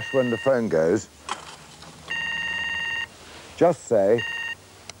mad dash when the phone goes. Just say,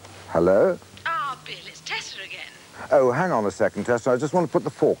 hello. Ah, Bill, it's Tessa again. Oh, hang on a second, Tessa. I just want to put the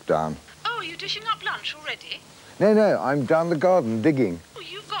fork down. Oh, are you dishing up lunch already? No, I'm down the garden digging. Oh,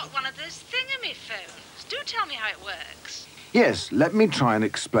 you've got one of those thingamy phones. Do tell me how it works. Yes, let me try and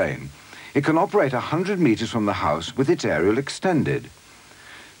explain. It can operate 100 metres from the house with its aerial extended.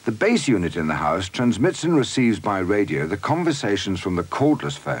 The base unit in the house transmits and receives by radio the conversations from the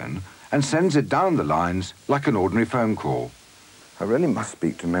cordless phone and sends it down the lines like an ordinary phone call. I really must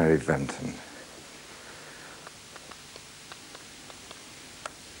speak to Mary Venton.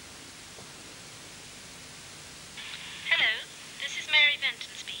 Hello, this is Mary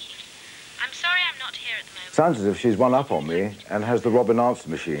Venton speaking. I'm sorry I'm not here at the moment. Sounds as if she's one up on me and has the Robin answer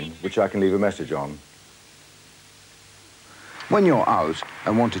machine, which I can leave a message on. When you're out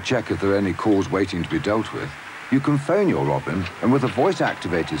and want to check if there are any calls waiting to be dealt with, you can phone your Robin and with a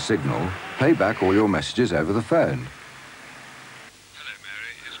voice-activated signal, play back all your messages over the phone.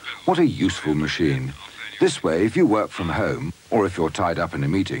 What a useful machine. This way, if you work from home, or if you're tied up in a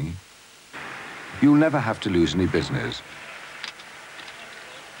meeting, you'll never have to lose any business.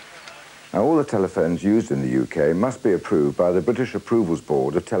 Now, all the telephones used in the UK must be approved by the British Approvals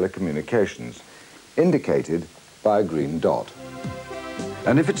Board of Telecommunications, indicated by a green dot.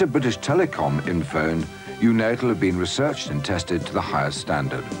 And if it's a British Telecom in phone, you know it'll have been researched and tested to the highest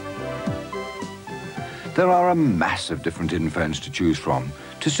standard. There are a mass of different in-phones to choose from,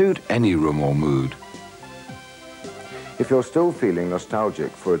 to suit any room or mood. If you're still feeling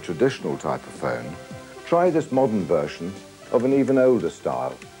nostalgic for a traditional type of phone, try this modern version of an even older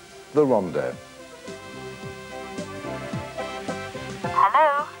style, the Rondo.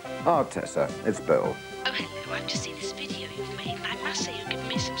 Hello? Ah, Tessa, it's Bill. Oh, hello. I've just seen this video you've made, and I must say you've given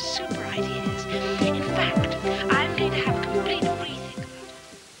me some super ideas. In fact, I'm going to have a complete rethink.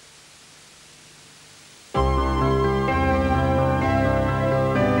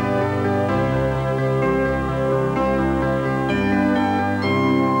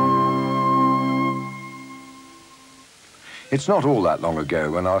 It's not all that long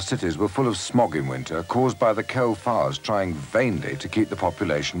ago when our cities were full of smog in winter caused by the coal fires trying vainly to keep the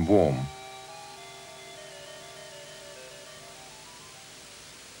population warm.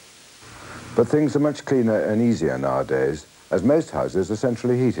 But things are much cleaner and easier nowadays, as most houses are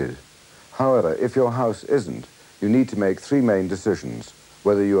centrally heated. However, if your house isn't, you need to make three main decisions,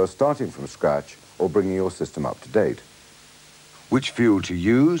 whether you are starting from scratch or bringing your system up to date. Which fuel to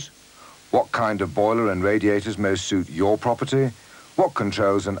use? What kind of boiler and radiators most suit your property? What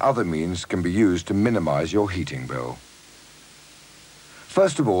controls and other means can be used to minimize your heating bill?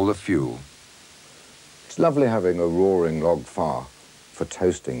 First of all, the fuel. It's lovely having a roaring log fire for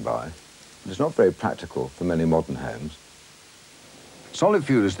toasting by, but it's not very practical for many modern homes. Solid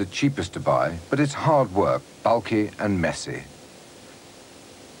fuel is the cheapest to buy, but it's hard work, bulky and messy.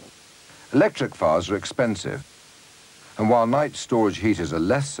 Electric fires are expensive. And while night storage heaters are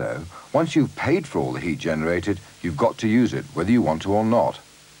less so, once you've paid for all the heat generated, you've got to use it, whether you want to or not.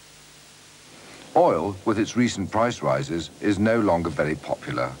 Oil, with its recent price rises, is no longer very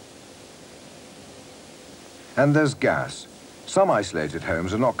popular. And there's gas. Some isolated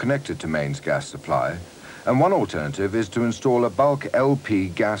homes are not connected to mains gas supply, and one alternative is to install a bulk LP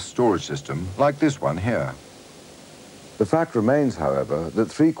gas storage system like this one here. The fact remains, however, that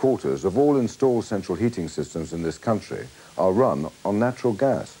 3/4 of all installed central heating systems in this country are run on natural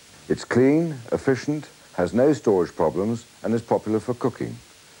gas. It's clean, efficient, has no storage problems, and is popular for cooking.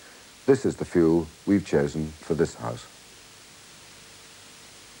 This is the fuel we've chosen for this house.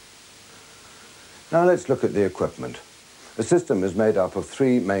 Now let's look at the equipment. The system is made up of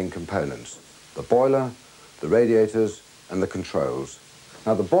three main components: the boiler, the radiators, and the controls.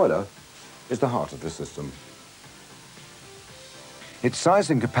 Now the boiler is the heart of the system. Its size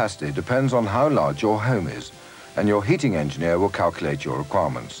and capacity depends on how large your home is, and your heating engineer will calculate your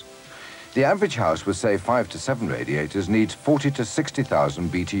requirements. The average house with, say, 5 to 7 radiators needs 40 to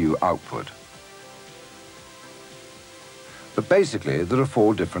 60,000 BTU output. But basically, there are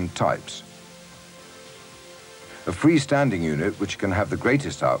 4 different types. A freestanding unit, which can have the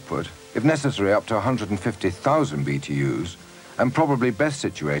greatest output, if necessary up to 150,000 BTUs, and probably best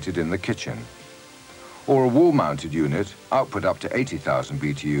situated in the kitchen. Or a wall-mounted unit, output up to 80,000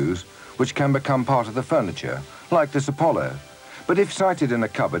 BTUs, which can become part of the furniture, like this Apollo. But if sited in a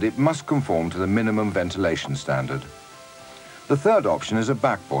cupboard, it must conform to the minimum ventilation standard. The third option is a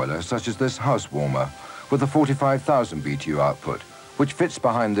back boiler, such as this house warmer, with a 45,000 BTU output, which fits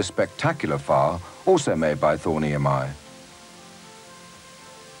behind this spectacular fire, also made by Thorn EMI.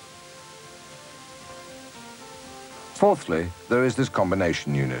 Fourthly, there is this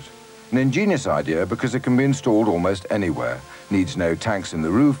combination unit. An ingenious idea because it can be installed almost anywhere, needs no tanks in the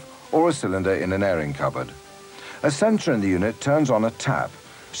roof or a cylinder in an airing cupboard. A sensor in the unit turns on a tap,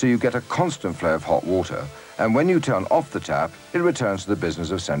 so you get a constant flow of hot water, and when you turn off the tap, it returns to the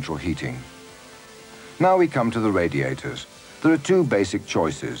business of central heating. Now we come to the radiators. There are 2 basic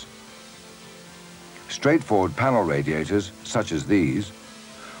choices. Straightforward panel radiators, such as these,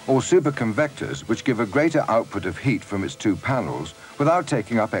 or superconvectors, which give a greater output of heat from its 2 panels without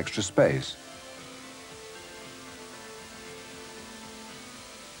taking up extra space.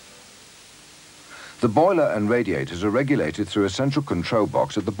 The boiler and radiators are regulated through a central control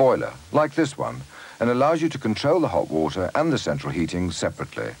box at the boiler, like this one, and allows you to control the hot water and the central heating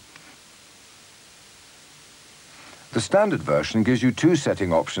separately. The standard version gives you 2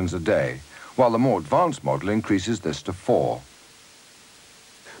 setting options a day, while the more advanced model increases this to 4.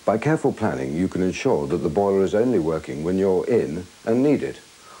 By careful planning, you can ensure that the boiler is only working when you're in and need it.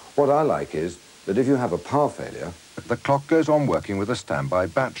 What I like is that if you have a power failure, The clock goes on working with a standby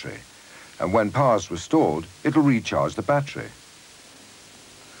battery, and when power is restored, it'll recharge the battery.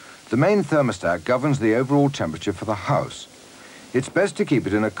 The main thermostat governs the overall temperature for the house. It's best to keep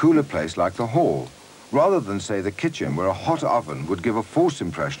it in a cooler place like the hall, rather than, say, the kitchen, where a hot oven would give a false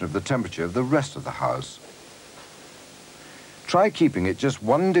impression of the temperature of the rest of the house. Try keeping it just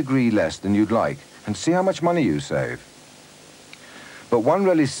 1 degree less than you'd like and see how much money you save. But one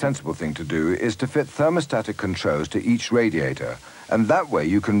really sensible thing to do is to fit thermostatic controls to each radiator, and that way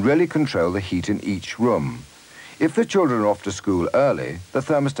you can really control the heat in each room. If the children are off to school early, the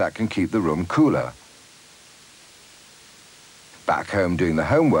thermostat can keep the room cooler. Back home doing the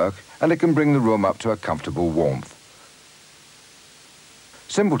homework, and it can bring the room up to a comfortable warmth.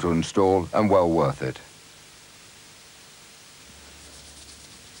 Simple to install and well worth it.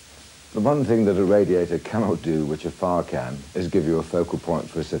 the one thing that a radiator cannot do, which a fire can, is give you a focal point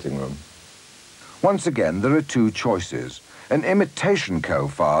for a sitting room. Once again, there are two choices. An imitation coal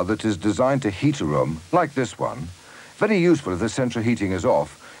fire that is designed to heat a room, like this one, very useful if the central heating is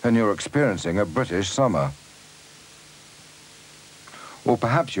off and you're experiencing a British summer. Or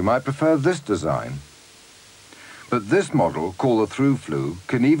perhaps you might prefer this design. But this model, called the through flue,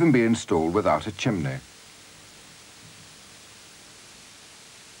 can even be installed without a chimney.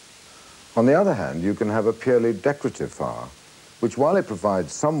 On the other hand, you can have a purely decorative fire, which, while it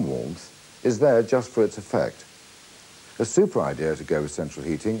provides some warmth, is there just for its effect. A super idea to go with central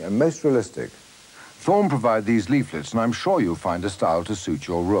heating and most realistic. Thorn provide these leaflets, and I'm sure you'll find a style to suit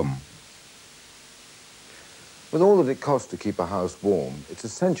your room. With all that it costs to keep a house warm, it's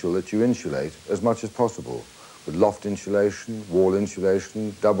essential that you insulate as much as possible, with loft insulation, wall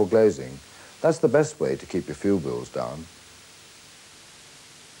insulation, double glazing. That's the best way to keep your fuel bills down.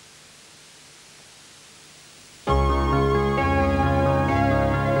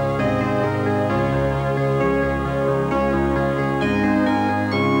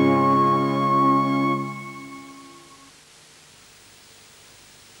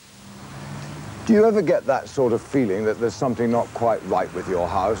 Do you ever get that sort of feeling that there's something not quite right with your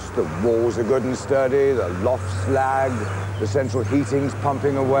house? The walls are good and sturdy, the loft's lagged, the central heating's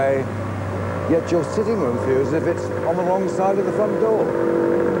pumping away, yet your sitting room feels as if it's on the wrong side of the front door.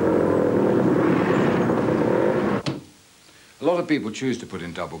 A lot of people choose to put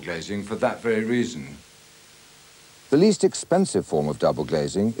in double glazing for that very reason. The least expensive form of double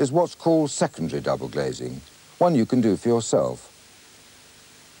glazing is what's called secondary double glazing, one you can do for yourself.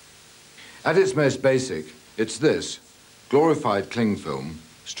 At its most basic, it's this, glorified cling film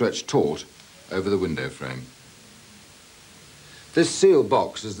stretched taut over the window frame. This sealed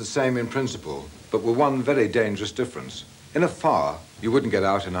box is the same in principle, but with one very dangerous difference. In a fire, you wouldn't get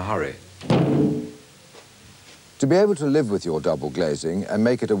out in a hurry. To be able to live with your double glazing and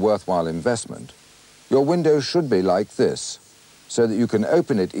make it a worthwhile investment, your windows should be like this, so that you can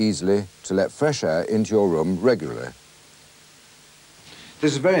open it easily to let fresh air into your room regularly.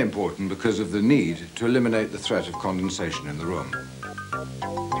 This is very important because of the need to eliminate the threat of condensation in the room.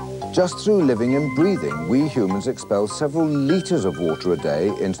 Just through living and breathing, we humans expel several litres of water a day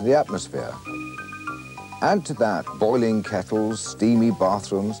into the atmosphere. Add to that boiling kettles, steamy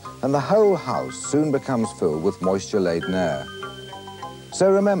bathrooms, and the whole house soon becomes filled with moisture-laden air. So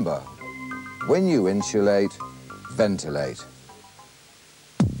remember, when you insulate, ventilate.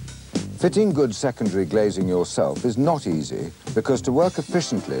 Fitting good secondary glazing yourself is not easy because to work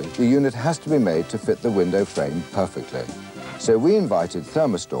efficiently, the unit has to be made to fit the window frame perfectly. So we invited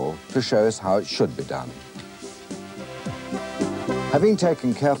Thermistore to show us how it should be done. Having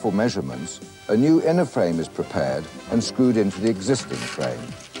taken careful measurements, a new inner frame is prepared and screwed into the existing frame.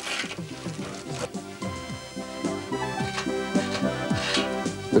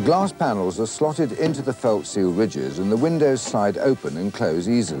 The glass panels are slotted into the felt seal ridges and the windows slide open and close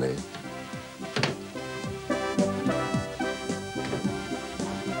easily.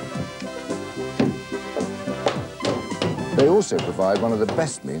 They also provide one of the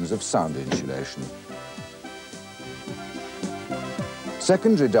best means of sound insulation.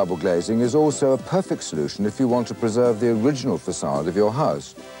 Secondary double glazing is also a perfect solution if you want to preserve the original facade of your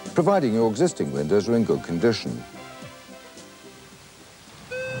house, providing your existing windows are in good condition.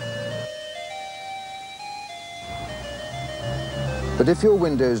 But if your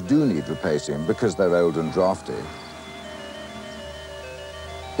windows do need replacing because they're old and drafty,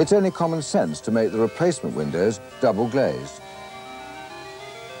 it's only common sense to make the replacement windows double glazed.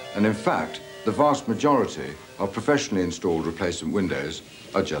 And in fact, the vast majority of professionally installed replacement windows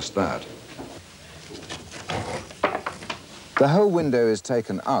are just that. The whole window is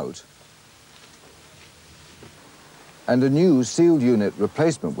taken out and a new sealed unit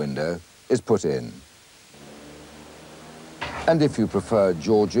replacement window is put in. And if you prefer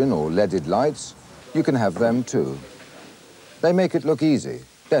Georgian or leaded lights, you can have them too. They make it look easy,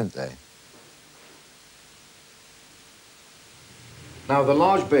 don't they? Now, the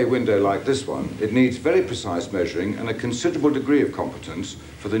large bay window like this one, it needs very precise measuring and a considerable degree of competence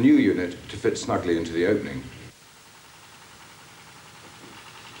for the new unit to fit snugly into the opening.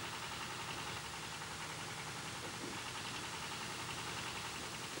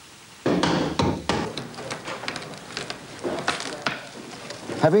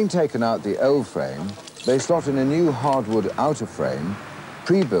 Having taken out the old frame, they slot in a new hardwood outer frame,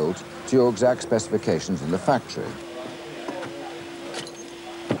 pre-built to your exact specifications in the factory.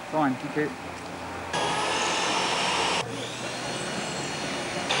 Fine, thank you.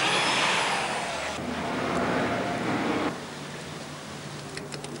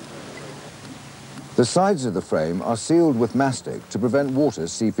 The sides of the frame are sealed with mastic to prevent water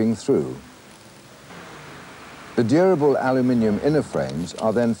seeping through. The durable aluminium inner frames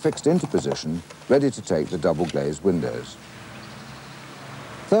are then fixed into position, ready to take the double-glazed windows.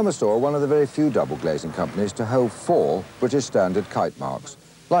 Thermistore are one of the very few double glazing companies to hold 4 British Standard kite marks,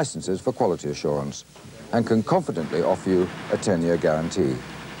 licenses for quality assurance, and can confidently offer you a 10-year guarantee.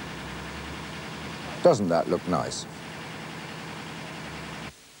 Doesn't that look nice?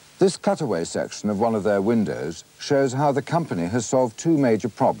 This cutaway section of one of their windows shows how the company has solved 2 major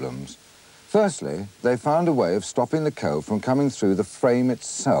problems. Firstly, they found a way of stopping the cold from coming through the frame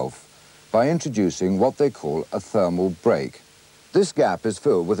itself by introducing what they call a thermal break. This gap is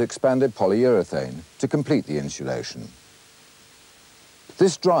filled with expanded polyurethane to complete the insulation.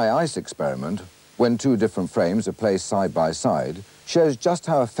 This dry ice experiment, when 2 different frames are placed side by side, shows just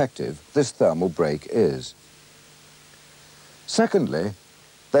how effective this thermal break is. Secondly,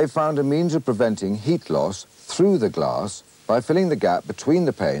 they found a means of preventing heat loss through the glass by filling the gap between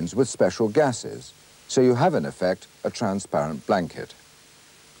the panes with special gases, so you have in effect a transparent blanket.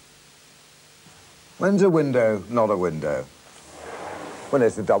 When's a window not a window? When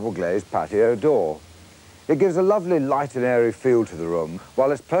it's a double-glazed patio door. It gives a lovely light and airy feel to the room,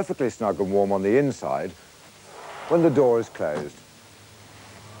 while it's perfectly snug and warm on the inside when the door is closed.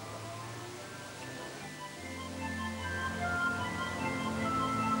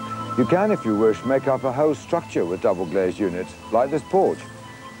 You can, if you wish, make up a whole structure with double-glazed units, like this porch,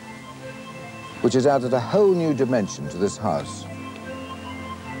 which has added a whole new dimension to this house.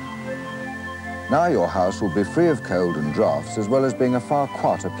 Now your house will be free of cold and drafts, as well as being a far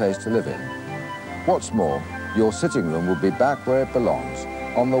quieter place to live in. What's more, your sitting room will be back where it belongs,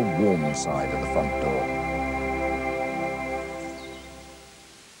 on the warm side of the front door.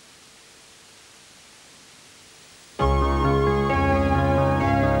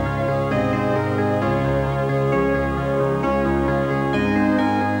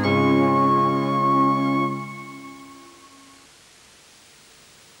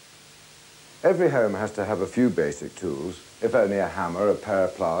 Every home has to have a few basic tools, if only a hammer, a pair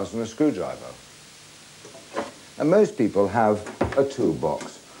of pliers and a screwdriver. And most people have a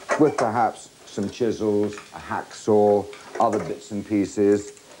toolbox with perhaps some chisels, a hacksaw, other bits and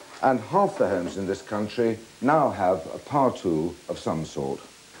pieces, and half the homes in this country now have a power tool of some sort.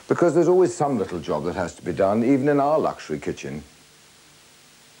 Because there's always some little job that has to be done, even in our luxury kitchen.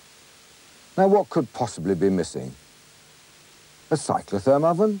 Now, what could possibly be missing? A cyclotherm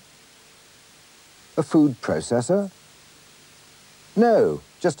oven? A food processor? No,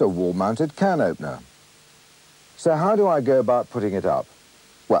 just a wall-mounted can opener. So how do I go about putting it up?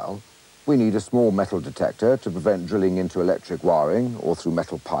 Well, we need a small metal detector to prevent drilling into electric wiring or through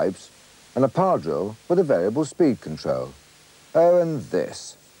metal pipes, and a power drill with a variable speed control. Oh, and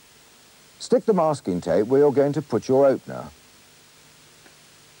this. Stick the masking tape where you're going to put your opener.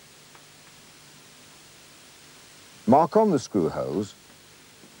 Mark on the screw holes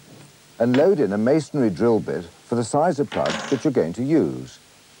and load in a masonry drill bit for the size of plug that you're going to use.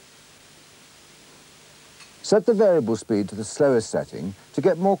 Set the variable speed to the slowest setting to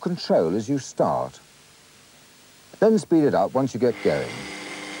get more control as you start. Then speed it up once you get going.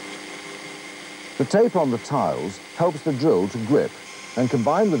 The tape on the tiles helps the drill to grip and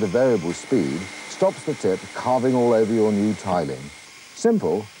combined with the variable speed stops the tip carving all over your new tiling.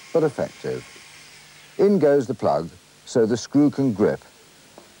 Simple but effective. In goes the plug so the screw can grip.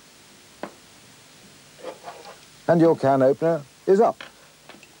 And your can opener is up.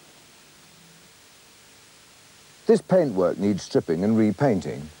 This paintwork needs stripping and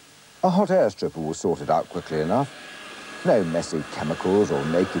repainting. A hot air stripper will sort it out quickly enough. No messy chemicals or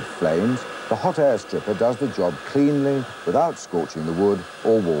naked flames. The hot air stripper does the job cleanly without scorching the wood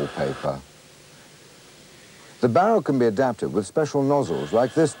or wallpaper. The barrel can be adapted with special nozzles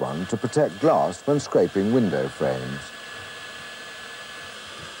like this one to protect glass when scraping window frames.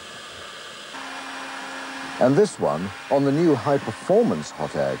 And this one, on the new high-performance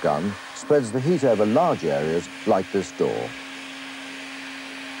hot air gun, spreads the heat over large areas like this door.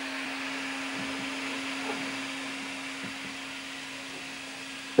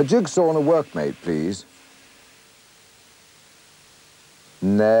 A jigsaw and a workmate, please.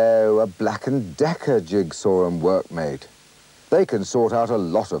 No, a Black & Decker jigsaw and workmate. They can sort out a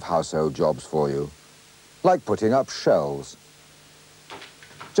lot of household jobs for you, like putting up shelves.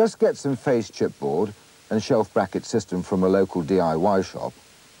 Just get some face chipboard and shelf bracket system from a local DIY shop.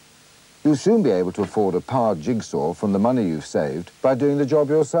 You'll soon be able to afford a powered jigsaw from the money you've saved by doing the job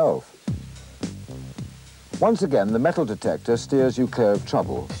yourself. Once again, the metal detector steers you clear of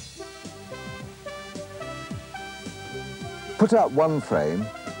trouble. Put up one frame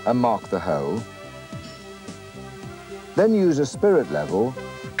and mark the hole. Then use a spirit level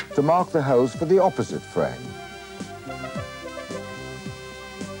to mark the holes for the opposite frame.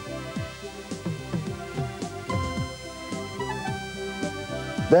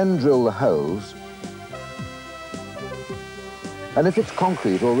 Then drill the holes. And if it's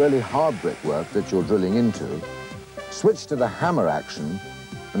concrete or really hard brickwork that you're drilling into, switch to the hammer action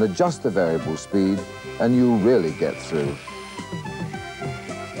and adjust the variable speed and you'll really get through.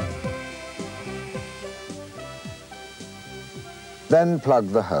 Then plug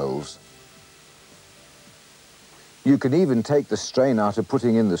the holes. You can even take the strain out of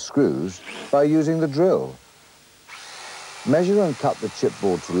putting in the screws by using the drill. Measure and cut the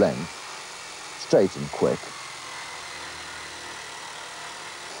chipboard to length, straight and quick.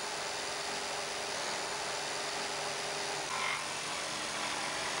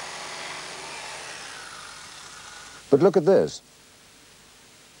 But look at this.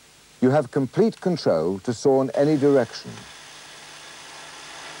 You have complete control to saw in any direction.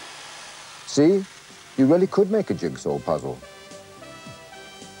 See? You really could make a jigsaw puzzle.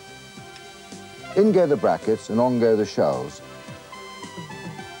 In go the brackets and on go the shelves.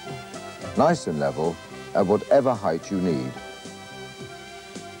 Nice and level at whatever height you need.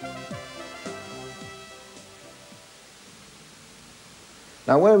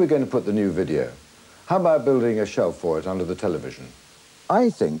 Now, where are we going to put the new video? How about building a shelf for it under the television? I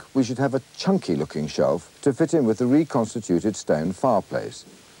think we should have a chunky-looking shelf to fit in with the reconstituted stone fireplace.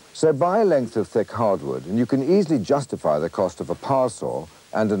 So buy a length of thick hardwood, and you can easily justify the cost of a power saw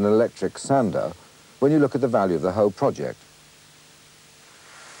and an electric sander when you look at the value of the whole project.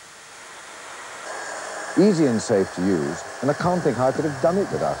 Easy and safe to use, and I can't think how I could have done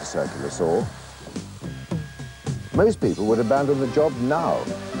it without a circular saw. Most people would abandon the job now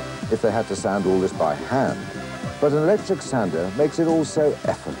if they had to sand all this by hand, but an electric sander makes it all so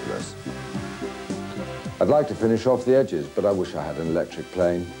effortless. I'd like to finish off the edges, but I wish I had an electric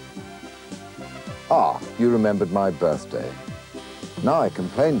plane. Ah, you remembered my birthday. Now I can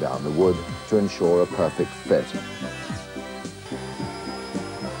plane down the wood to ensure a perfect fit.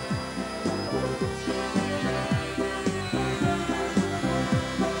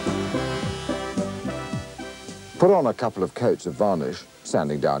 Put on a couple of coats of varnish,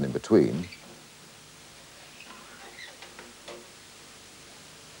 sanding down in between.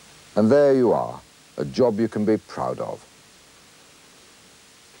 And there you are, a job you can be proud of.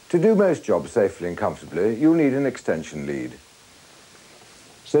 To do most jobs safely and comfortably, you'll need an extension lead.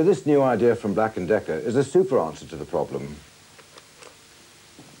 So this new idea from Black & Decker is a super answer to the problem.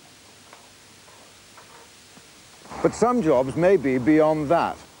 But some jobs may be beyond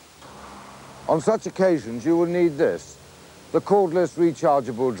that. On such occasions, you will need this, the cordless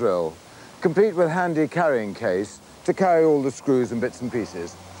rechargeable drill, complete with handy carrying case to carry all the screws and bits and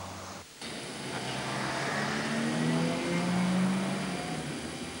pieces.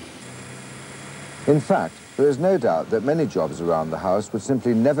 In fact, there is no doubt that many jobs around the house would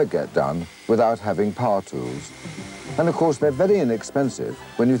simply never get done without having power tools. And of course, they're very inexpensive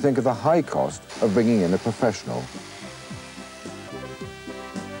when you think of the high cost of bringing in a professional.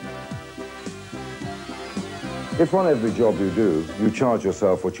 If on every job you do, you charge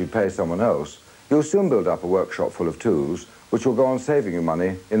yourself what you'd pay someone else, you'll soon build up a workshop full of tools, which will go on saving you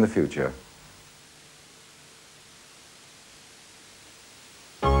money in the future.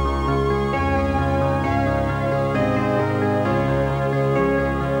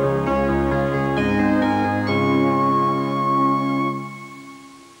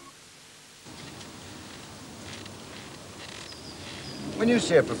 When you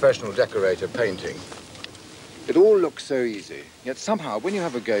see a professional decorator painting, it all looks so easy, yet somehow when you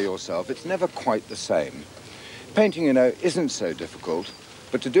have a go yourself, it's never quite the same. Painting, you know, isn't so difficult,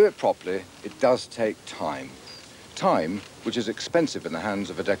 but to do it properly, it does take time. Time which is expensive in the hands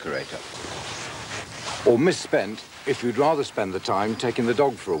of a decorator. Or misspent if you'd rather spend the time taking the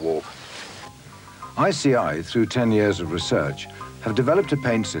dog for a walk. ICI, through 10 years of research, have developed a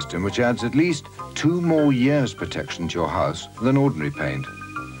paint system which adds at least 2 more years' protection to your house than ordinary paint,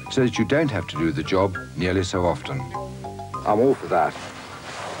 so that you don't have to do the job nearly so often. I'm all for that.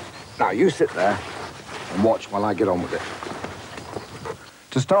 Now, you sit there and watch while I get on with it.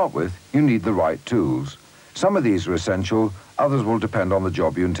 To start with, you need the right tools. Some of these are essential, others will depend on the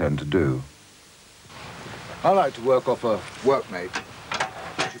job you intend to do. I like to work off a workmate,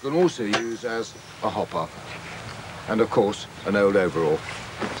 which you can also use as a hopper. And, of course, an old overall.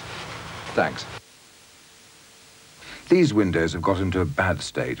 Thanks. These windows have got into a bad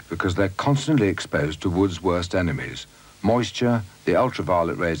state because they're constantly exposed to wood's worst enemies: moisture, the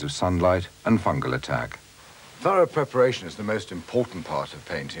ultraviolet rays of sunlight, and fungal attack. Thorough preparation is the most important part of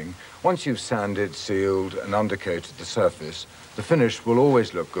painting. Once you've sanded, sealed, and undercoated the surface, the finish will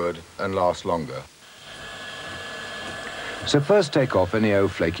always look good and last longer. So first take off any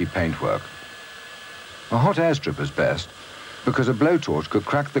old flaky paintwork. A hot air strip is best, because a blowtorch could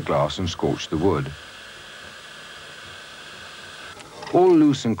crack the glass and scorch the wood. All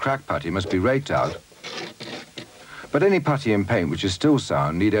loose and cracked putty must be raked out, but any putty in paint which is still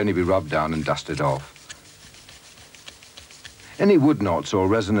sound need only be rubbed down and dusted off. Any wood knots or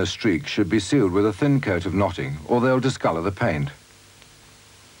resinous streaks should be sealed with a thin coat of knotting, or they'll discolour the paint.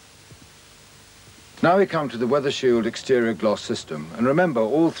 Now we come to the Weather Shield exterior gloss system, and remember,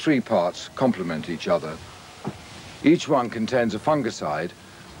 all 3 parts complement each other. Each one contains a fungicide,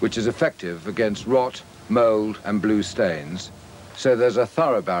 which is effective against rot, mould, and blue stains, so there's a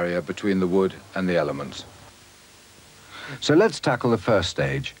thorough barrier between the wood and the elements. So let's tackle the first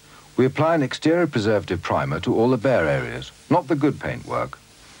stage. We apply an exterior preservative primer to all the bare areas, not the good paintwork.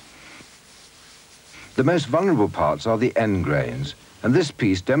 The most vulnerable parts are the end grains, and this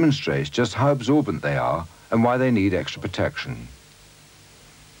piece demonstrates just how absorbent they are and why they need extra protection.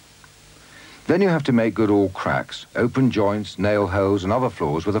 Then you have to make good all cracks, open joints, nail holes, and other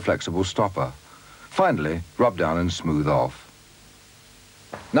flaws with a flexible stopper. Finally, rub down and smooth off.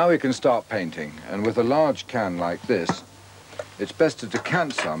 Now we can start painting, and with a large can like this, it's best to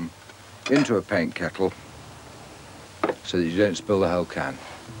decant some into a paint kettle so that you don't spill the whole can.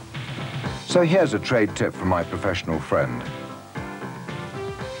 So here's a trade tip from my professional friend.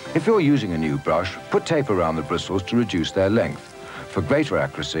 If you're using a new brush, put tape around the bristles to reduce their length for greater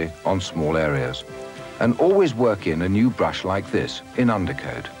accuracy on small areas. And always work in a new brush like this in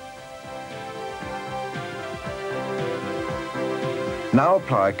undercoat. Now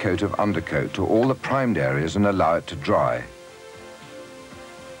apply a coat of undercoat to all the primed areas and allow it to dry.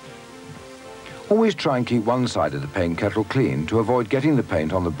 Always try and keep one side of the paint kettle clean to avoid getting the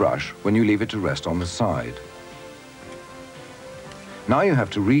paint on the brush when you leave it to rest on the side. Now you have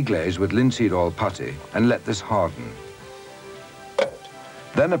to reglaze with linseed oil putty and let this harden.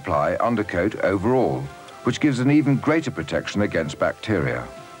 Then apply undercoat overall, which gives an even greater protection against bacteria.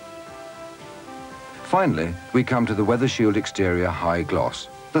 Finally, we come to the Weather Shield Exterior High Gloss,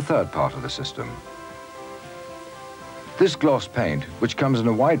 the third part of the system. This gloss paint, which comes in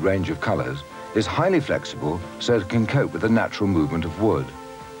a wide range of colours, is highly flexible so it can cope with the natural movement of wood.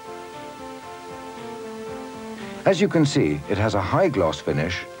 As you can see, it has a high gloss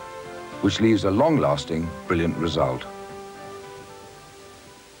finish, which leaves a long-lasting, brilliant result.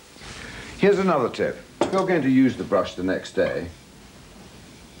 Here's another tip. If you're going to use the brush the next day,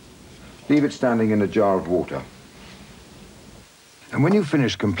 leave it standing in a jar of water. And when you've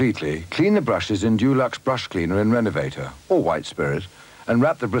finished completely, clean the brushes in Dulux brush cleaner in Renovator, or white spirit, and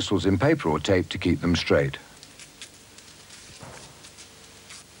wrap the bristles in paper or tape to keep them straight.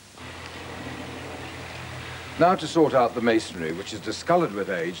 Now to sort out the masonry, which is discoloured with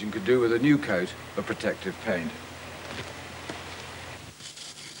age and could do with a new coat of protective paint.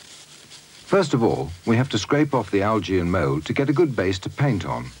 First of all, we have to scrape off the algae and mould to get a good base to paint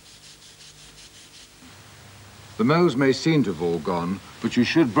on. The moulds may seem to have all gone, but you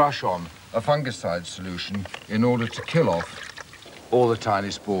should brush on a fungicide solution in order to kill off all the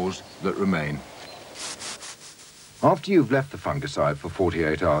tiny spores that remain. After you've left the fungicide for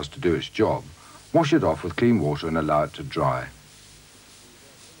 48 hours to do its job, wash it off with clean water and allow it to dry.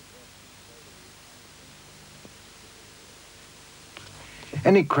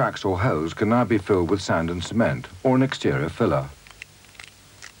 Any cracks or holes can now be filled with sand and cement or an exterior filler.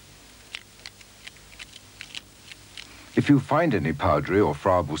 If you find any powdery or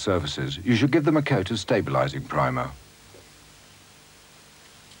friable surfaces, you should give them a coat of stabilising primer.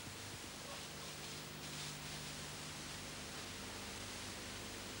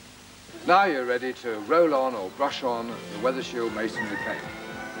 Now you're ready to roll on or brush on the Weather Shield masonry paint.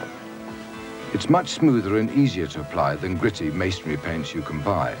 It's much smoother and easier to apply than gritty masonry paints you can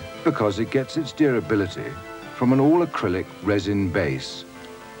buy because it gets its durability from an all-acrylic resin base.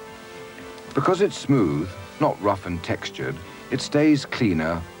 Because it's smooth, not rough and textured, it stays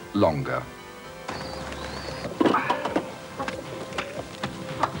cleaner longer.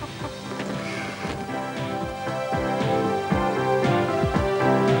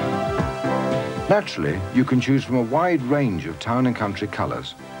 Naturally, you can choose from a wide range of town and country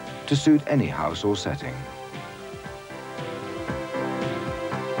colours to suit any house or setting.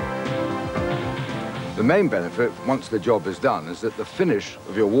 The main benefit, once the job is done, is that the finish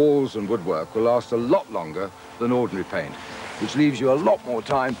of your walls and woodwork will last a lot longer than ordinary paint, which leaves you a lot more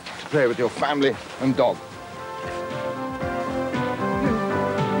time to play with your family and dog.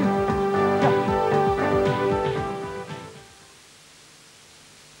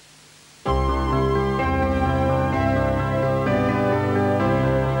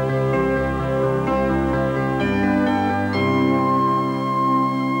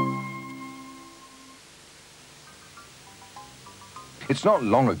 It's not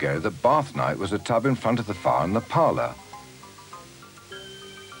long ago that bath night was a tub in front of the fire in the parlour.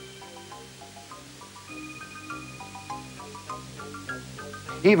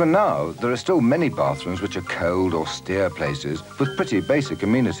 Even now, there are still many bathrooms which are cold, austere places with pretty basic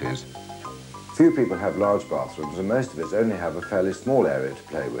amenities. Few people have large bathrooms, and most of us only have a fairly small area to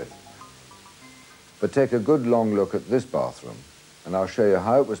play with. But take a good long look at this bathroom, and I'll show you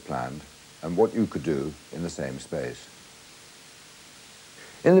how it was planned and what you could do in the same space.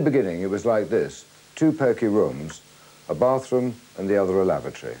 In the beginning, it was like this: two perky rooms, a bathroom and the other a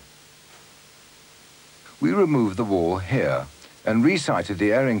lavatory. We removed the wall here and resited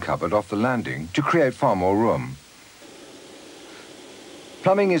the airing cupboard off the landing to create far more room.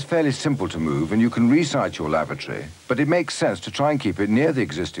 Plumbing is fairly simple to move and you can resite your lavatory, but it makes sense to try and keep it near the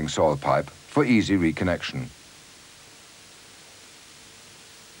existing soil pipe for easy reconnection.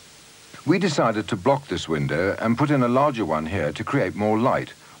 We decided to block this window and put in a larger one here to create more light,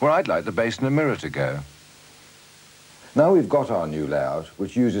 where I'd like the basin and mirror to go. Now we've got our new layout,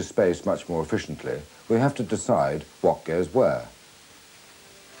 which uses space much more efficiently, we have to decide what goes where.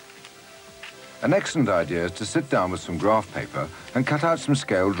 An excellent idea is to sit down with some graph paper and cut out some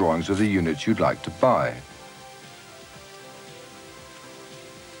scale drawings of the units you'd like to buy.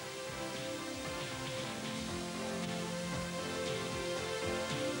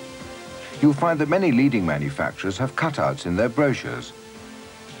 You'll find that many leading manufacturers have cutouts in their brochures.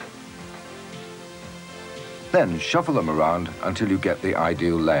 Then shuffle them around until you get the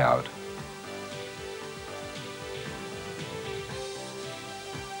ideal layout.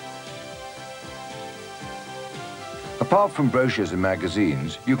 Apart from brochures and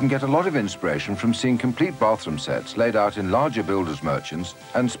magazines, you can get a lot of inspiration from seeing complete bathroom sets laid out in larger builders' merchants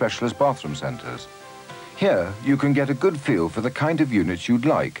and specialist bathroom centres. Here, you can get a good feel for the kind of units you'd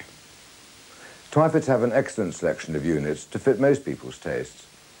like. Twyfords have an excellent selection of units to fit most people's tastes.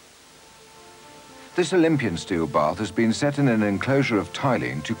 This Olympian steel bath has been set in an enclosure of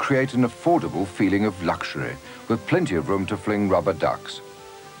tiling to create an affordable feeling of luxury, with plenty of room to fling rubber ducks.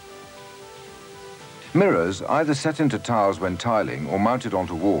 Mirrors, either set into tiles when tiling or mounted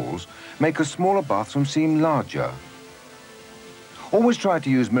onto walls, make a smaller bathroom seem larger. Always try to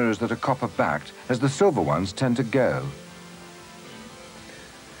use mirrors that are copper-backed, as the silver ones tend to go.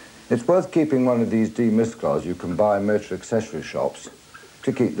 It's worth keeping one of these demist cloths you can buy in motor accessory shops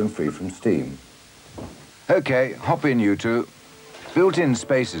to keep them free from steam. OK, hop in, you two. Built-in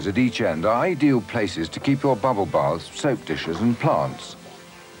spaces at each end are ideal places to keep your bubble baths, soap dishes and plants.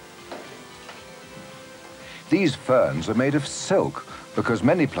 These ferns are made of silk because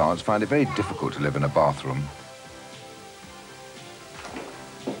many plants find it very difficult to live in a bathroom.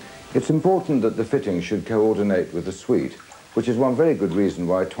 It's important that the fittings should coordinate with the suite, which is one very good reason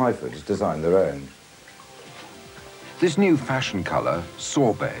why Twyfords designed their own. This new fashion colour,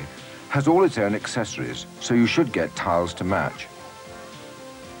 sorbet, has all its own accessories, so you should get tiles to match.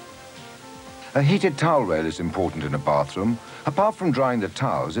 A heated towel rail is important in a bathroom. Apart from drying the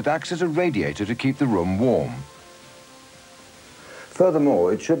towels, it acts as a radiator to keep the room warm.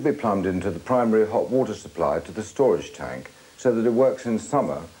 Furthermore, it should be plumbed into the primary hot water supply to the storage tank so that it works in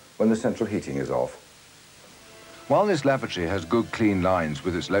summer when the central heating is off. While this lavatory has good clean lines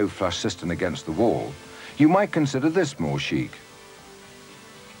with its low flush cistern against the wall, you might consider this more chic.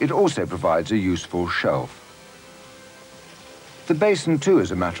 It also provides a useful shelf. The basin too is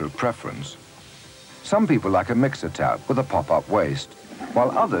a matter of preference. Some people like a mixer tap with a pop-up waste,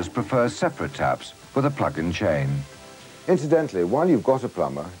 while others prefer separate taps with a plug-in chain. Incidentally, while you've got a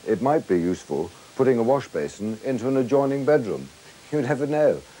plumber, it might be useful putting a wash basin into an adjoining bedroom. You never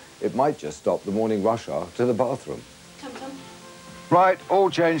know. It might just stop the morning rush hour to the bathroom. Tum-tum. Right, all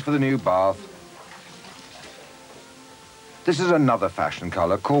changed for the new bath. This is another fashion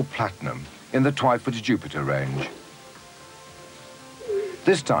colour called Platinum in the Twyfords Jupiter range.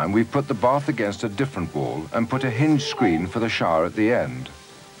 This time we've put the bath against a different wall and put a hinged screen for the shower at the end.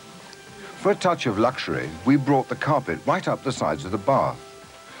 For a touch of luxury, we brought the carpet right up the sides of the bath.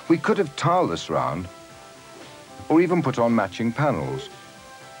 We could have tiled this round or even put on matching panels.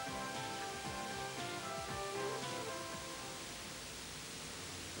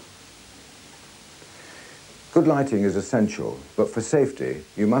 Good lighting is essential, but for safety,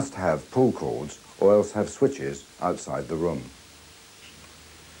 you must have pull cords or else have switches outside the room.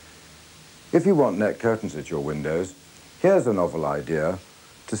 If you want net curtains at your windows, here's a novel idea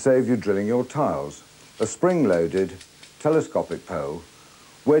to save you drilling your tiles. A spring-loaded, telescopic pole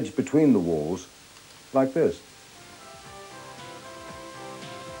wedged between the walls, like this.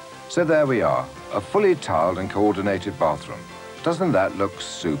 So there we are, a fully tiled and coordinated bathroom. Doesn't that look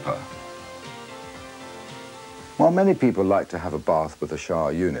super? While many people like to have a bath with a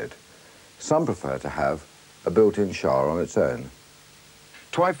shower unit, some prefer to have a built-in shower on its own.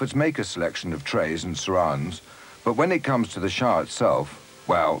 Twyfords make a selection of trays and surrounds, but when it comes to the shower itself,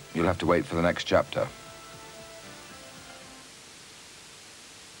 well, you'll have to wait for the next chapter.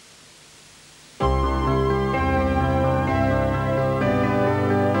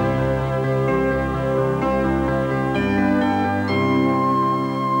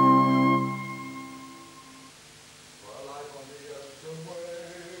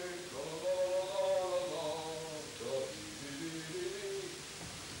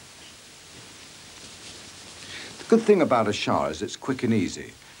 The good thing about a shower is it's quick and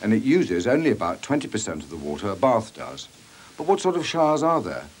easy, and it uses only about 20% of the water a bath does. But what sort of showers are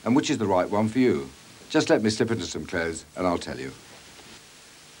there, and which is the right one for you? Just let me slip into some clothes, and I'll tell you.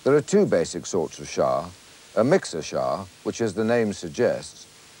 There are two basic sorts of shower. A mixer shower, which, as the name suggests,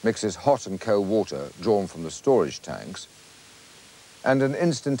 mixes hot and cold water drawn from the storage tanks, and an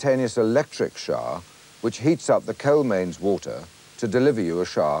instantaneous electric shower, which heats up the coal mains water to deliver you a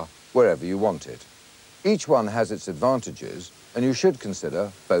shower wherever you want it. Each one has its advantages, and you should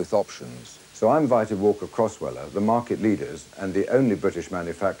consider both options. So I invited Walker Crossweller, the market leaders and the only British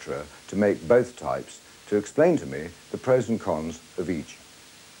manufacturer to make both types, to explain to me the pros and cons of each.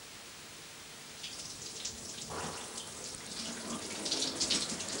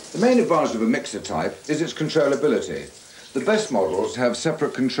 The main advantage of a mixer type is its controllability. The best models have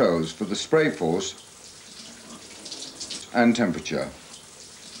separate controls for the spray force and temperature.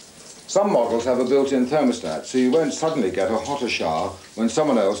 Some models have a built-in thermostat, so you won't suddenly get a hotter shower when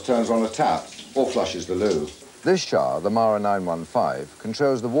someone else turns on a tap or flushes the loo. This shower, the Mara 915,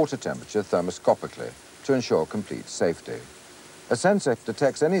 controls the water temperature thermoscopically to ensure complete safety. A sensor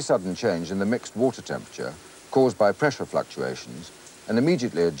detects any sudden change in the mixed water temperature caused by pressure fluctuations and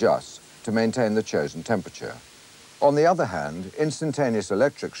immediately adjusts to maintain the chosen temperature. On the other hand, instantaneous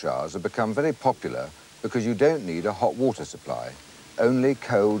electric showers have become very popular because you don't need a hot water supply, only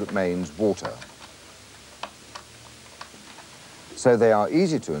cold mains water. So they are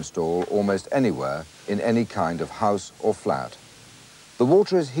easy to install almost anywhere in any kind of house or flat. The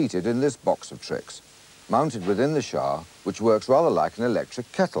water is heated in this box of tricks, mounted within the shower, which works rather like an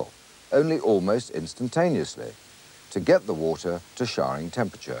electric kettle, only almost instantaneously, to get the water to showering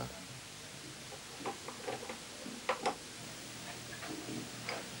temperature.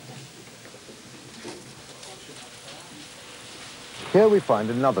 Here we find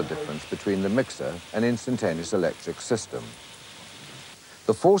another difference between the mixer and instantaneous electric system.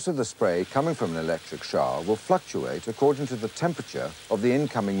 The force of the spray coming from an electric shower will fluctuate according to the temperature of the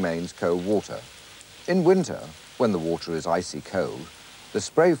incoming mains cold water. In winter, when the water is icy cold, the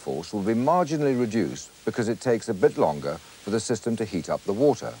spray force will be marginally reduced because it takes a bit longer for the system to heat up the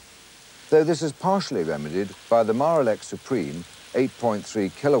water, though this is partially remedied by the Marelec Supreme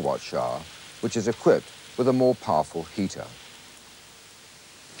 8.3 kilowatt shower, which is equipped with a more powerful heater.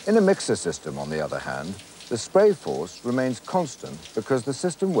 In a mixer system, on the other hand, the spray force remains constant because the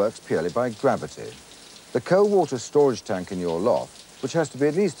system works purely by gravity. The cold water storage tank in your loft, which has to be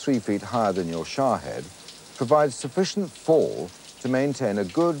at least 3 feet higher than your shower head, provides sufficient fall to maintain a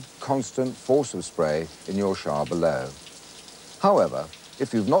good, constant force of spray in your shower below. However,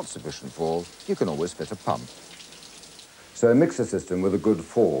 if you've not sufficient fall, you can always fit a pump. So a mixer system with a good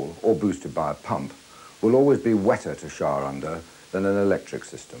fall, or boosted by a pump, will always be wetter to shower under than an electric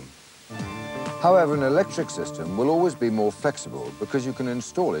system. However, an electric system will always be more flexible because you can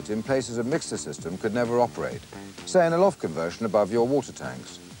install it in places a mixer system could never operate, say in a loft conversion above your water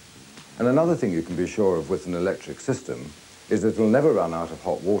tanks. And another thing you can be sure of with an electric system is that it'll never run out of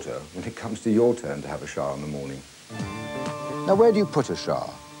hot water when it comes to your turn to have a shower in the morning. Now, where do you put a shower?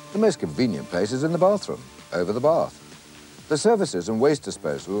 The most convenient place is in the bathroom, over the bath. The services and waste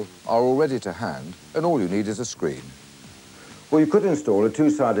disposal are already to hand, and all you need is a screen. Well, you could install a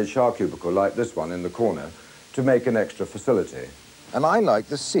two-sided shower cubicle like this one in the corner to make an extra facility. And I like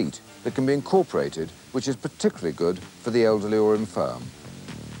the seat that can be incorporated, which is particularly good for the elderly or infirm.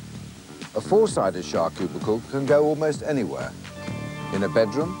 A four-sided shower cubicle can go almost anywhere. In a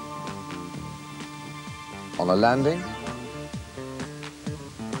bedroom, on a landing,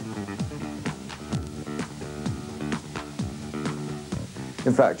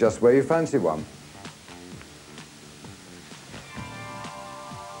 in fact, just where you fancy one.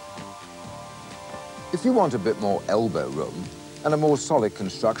 If you want a bit more elbow room and a more solid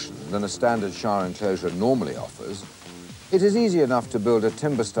construction than a standard shower enclosure normally offers, it is easy enough to build a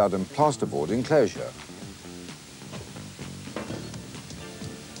timber stud and plasterboard enclosure.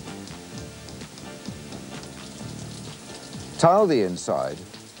 Tile the inside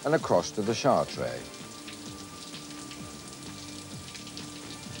and across to the shower tray.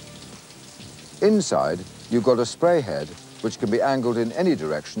 Inside, you've got a spray head which can be angled in any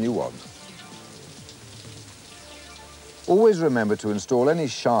direction you want. Always remember to install any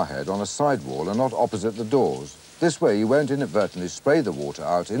shower head on a side wall and not opposite the doors. This way you won't inadvertently spray the water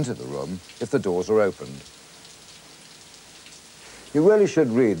out into the room if the doors are opened. You really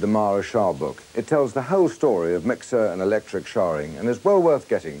should read the Mara shower book. It tells the whole story of mixer and electric showering and is well worth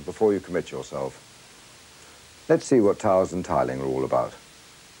getting before you commit yourself. Let's see what tiles and tiling are all about.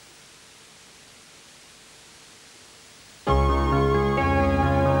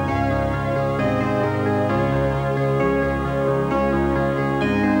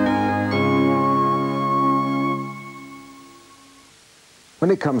 When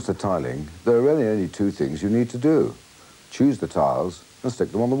it comes to tiling, there are really only two things you need to do. Choose the tiles and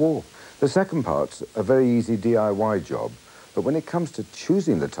stick them on the wall. The second part's a very easy DIY job, but when it comes to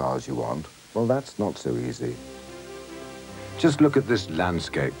choosing the tiles you want, well, that's not so easy. Just look at this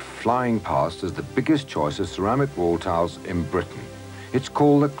landscape flying past as the biggest choice of ceramic wall tiles in Britain. It's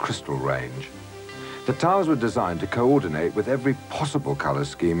called the Crystal Range. The tiles were designed to coordinate with every possible colour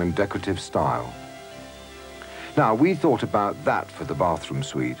scheme and decorative style. Now, we thought about that for the bathroom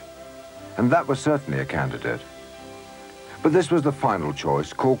suite, and that was certainly a candidate. But this was the final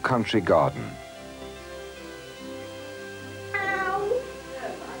choice, called Country Garden.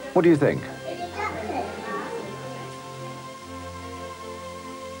 What do you think?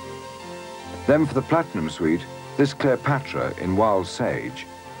 Then for the Platinum suite, this Cleopatra in Wild Sage,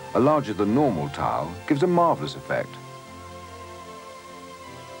 a larger than normal tile, gives a marvellous effect.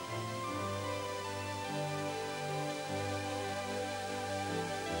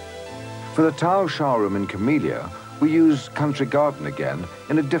 For the tile shower room in Camellia, we use Country Garden again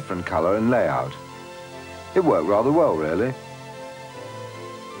in a different colour and layout. It worked rather well, really.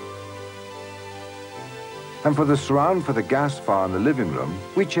 And for the surround for the gas fire in the living room,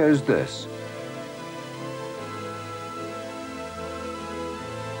 we chose this.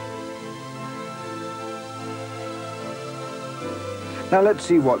 Now let's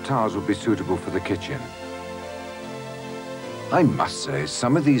see what tiles would be suitable for the kitchen. I must say,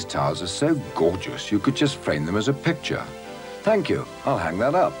 some of these tiles are so gorgeous you could just frame them as a picture. Thank you, I'll hang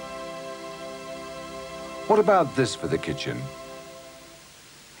that up. What about this for the kitchen?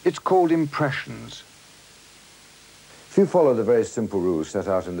 It's called Impressions. If you follow the very simple rules set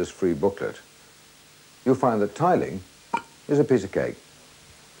out in this free booklet, you'll find that tiling is a piece of cake.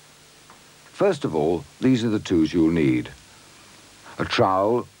 First of all, these are the tools you'll need. A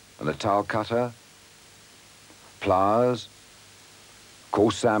trowel and a tile cutter, pliers,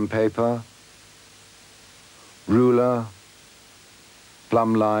 coarse sandpaper, ruler,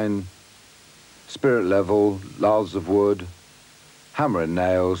 plumb line, spirit level, lathes of wood, hammer and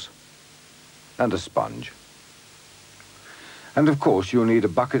nails, and a sponge. And of course you'll need a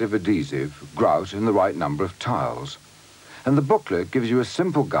bucket of adhesive, grout and the right number of tiles. And the booklet gives you a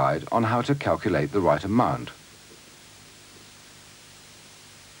simple guide on how to calculate the right amount.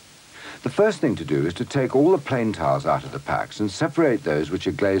 The first thing to do is to take all the plain tiles out of the packs and separate those which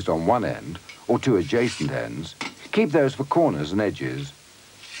are glazed on one end or two adjacent ends. Keep those for corners and edges.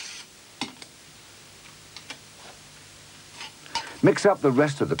 Mix up the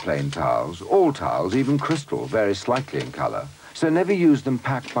rest of the plain tiles. All tiles, even crystal, vary slightly in colour, so never use them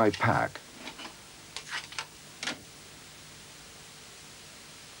pack by pack.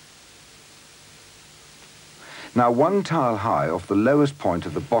 Now, one tile high off the lowest point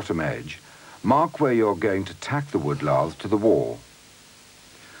of the bottom edge, mark where you're going to tack the wood lathe to the wall.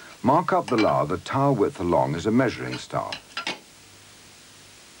 Mark up the lathe a tile width along as a measuring staff.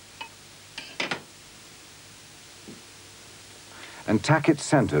 And tack it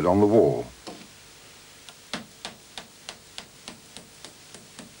centred on the wall.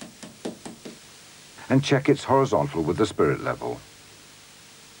 And check it's horizontal with the spirit level.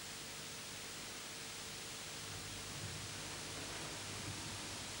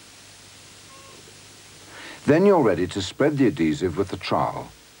 Then you're ready to spread the adhesive with the trowel.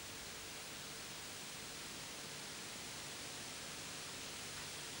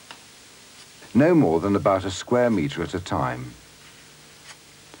 No more than about a square metre at a time.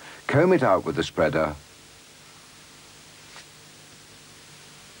 Comb it out with the spreader,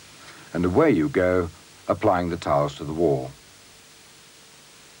 and away you go, applying the tiles to the wall.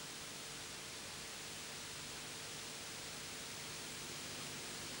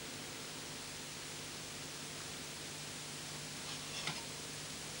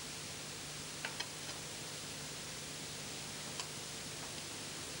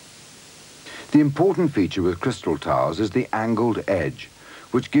 The important feature with crystal tiles is the angled edge,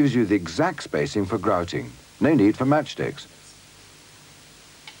 which gives you the exact spacing for grouting. No need for matchsticks.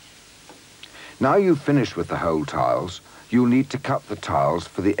 Now you've finished with the whole tiles, you'll need to cut the tiles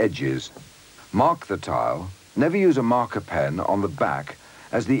for the edges. Mark the tile. Never use a marker pen on the back,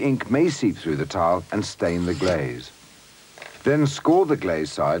 as the ink may seep through the tile and stain the glaze. Then score the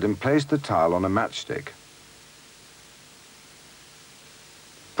glaze side and place the tile on a matchstick.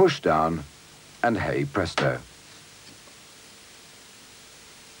 Push down, and hey presto.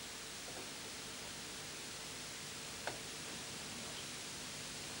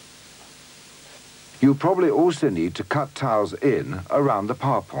 You'll probably also need to cut tiles in around the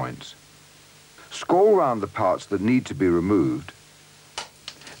power points. Score round the parts that need to be removed,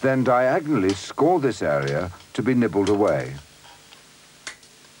 then diagonally score this area to be nibbled away.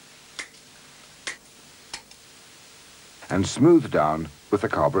 And smooth down with the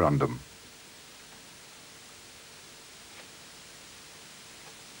carborundum.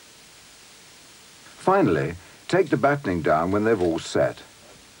 Finally, take the battening down when they've all set.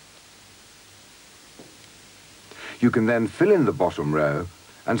 You can then fill in the bottom row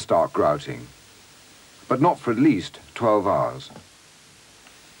and start grouting, but not for at least 12 hours.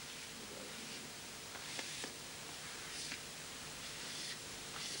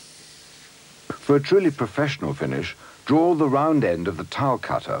 For a truly professional finish, draw the round end of the tile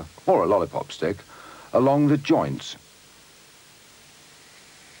cutter, or a lollipop stick, along the joints.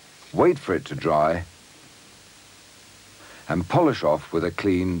 Wait for it to dry and polish off with a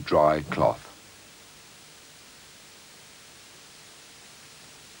clean, dry cloth.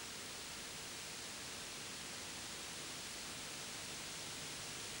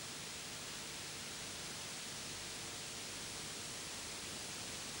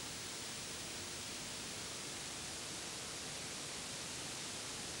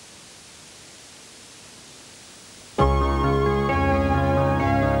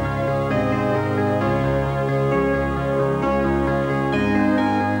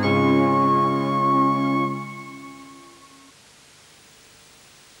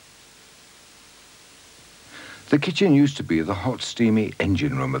 The kitchen used to be the hot, steamy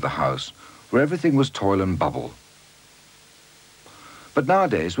engine room of the house, where everything was toil and bubble. But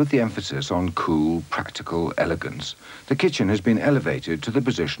nowadays, with the emphasis on cool, practical elegance, the kitchen has been elevated to the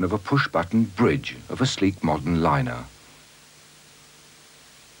position of a push-button bridge of a sleek modern liner.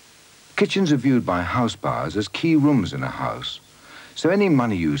 Kitchens are viewed by house buyers as key rooms in a house, so any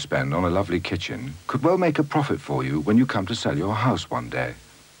money you spend on a lovely kitchen could well make a profit for you when you come to sell your house one day.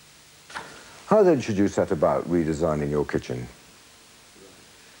 How then should you set about redesigning your kitchen?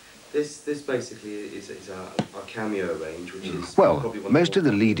 This basically is our Cameo range, which is... Well, most of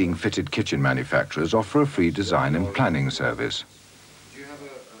the leading fitted kitchen manufacturers offer a free design and planning service. Do you have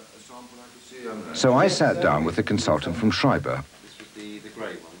a sample I could see? So I sat down with a consultant from Schreiber. This was the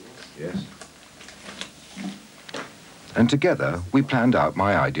grey one, Yes. And together we planned out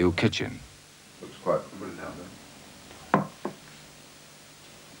my ideal kitchen. Looks quite... Put it down there.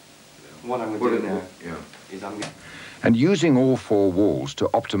 What I'm going to do now Yeah. is I'm going to... And using all four walls to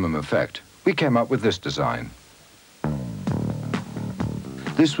optimum effect, we came up with this design.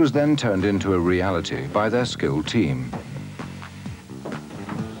 This was then turned into a reality by their skilled team.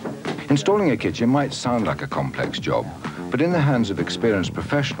 Installing a kitchen might sound like a complex job, but in the hands of experienced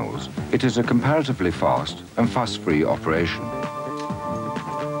professionals, it is a comparatively fast and fuss-free operation.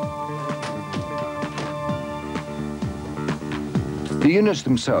 The units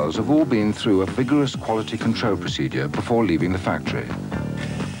themselves have all been through a vigorous quality control procedure before leaving the factory.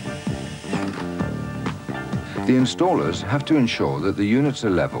 The installers have to ensure that the units are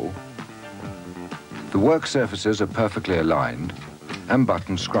level, the work surfaces are perfectly aligned, and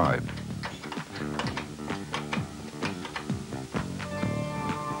button scribed.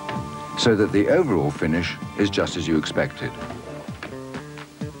 So that the overall finish is just as you expected.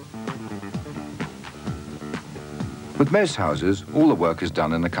 With most houses, all the work is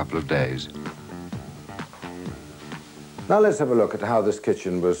done in a couple of days. Now let's have a look at how this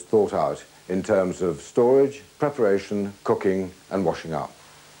kitchen was thought out in terms of storage, preparation, cooking and washing up.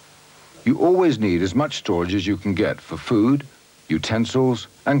 You always need as much storage as you can get for food, utensils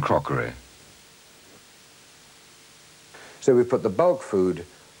and crockery. So we put the bulk food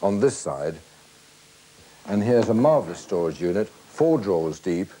on this side, and here's a marvellous storage unit, 4 drawers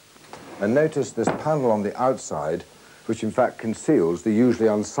deep, and notice this panel on the outside which in fact conceals the usually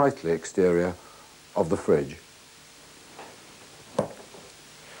unsightly exterior of the fridge.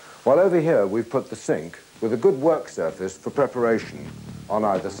 While over here we've put the sink with a good work surface for preparation on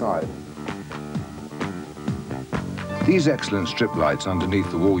either side. These excellent strip lights underneath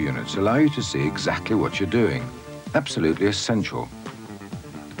the wall units allow you to see exactly what you're doing. Absolutely essential.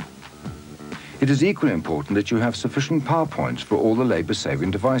 It is equally important that you have sufficient power points for all the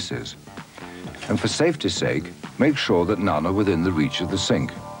labour-saving devices. And for safety's sake, make sure that none are within the reach of the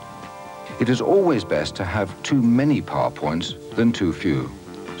sink. It is always best to have too many power points than too few,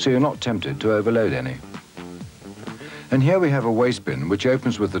 so you're not tempted to overload any. And here we have a waste bin which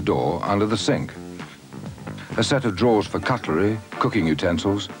opens with the door under the sink. A set of drawers for cutlery, cooking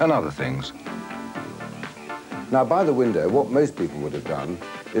utensils and other things. Now by the window, what most people would have done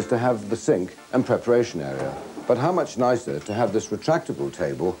is to have the sink and preparation area. But how much nicer to have this retractable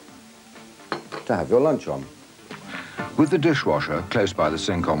table to have your lunch on. With the dishwasher close by the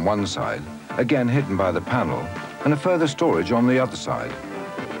sink on one side, again hidden by the panel, and a further storage on the other side.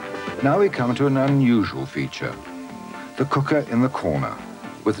 Now we come to an unusual feature. The cooker in the corner,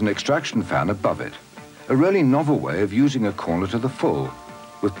 with an extraction fan above it. A really novel way of using a corner to the full,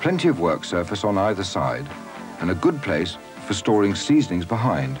 with plenty of work surface on either side, and a good place for storing seasonings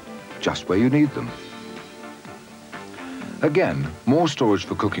behind, just where you need them. Again, more storage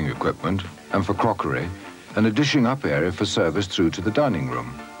for cooking equipment and for crockery, and a dishing up area for service through to the dining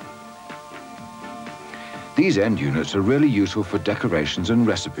room. These end units are really useful for decorations and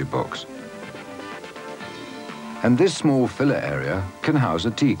recipe books. And this small filler area can house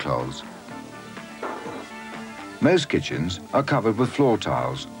the tea cloths. Most kitchens are covered with floor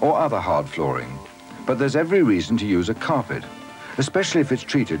tiles or other hard flooring, but there's every reason to use a carpet, especially if it's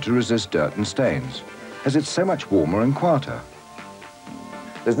treated to resist dirt and stains, as it's so much warmer and quieter.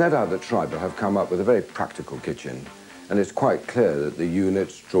 There's no doubt that Schreiber have come up with a very practical kitchen, and it's quite clear that the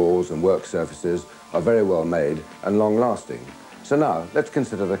units, drawers and work surfaces are very well made and long-lasting. So now, let's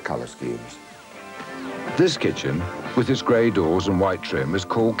consider the colour schemes. This kitchen, with its grey doors and white trim, is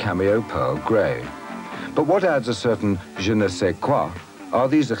called Cameo Pearl Grey. But what adds a certain je ne sais quoi are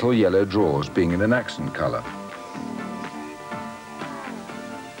these little yellow drawers being in an accent colour.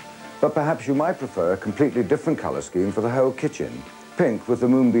 But perhaps you might prefer a completely different colour scheme for the whole kitchen. Pink with the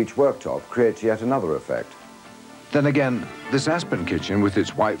Moon Beach worktop creates yet another effect. Then again, this Aspen kitchen with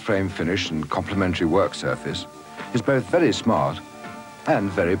its white frame finish and complementary work surface is both very smart and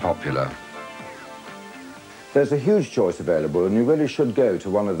very popular. There's a huge choice available, and you really should go to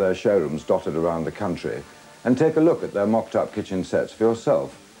one of their showrooms dotted around the country and take a look at their mocked-up kitchen sets for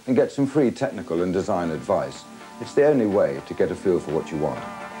yourself and get some free technical and design advice. It's the only way to get a feel for what you want.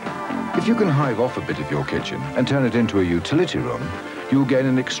 If you can hive off a bit of your kitchen and turn it into a utility room, you'll gain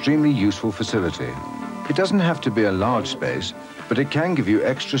an extremely useful facility. It doesn't have to be a large space, but it can give you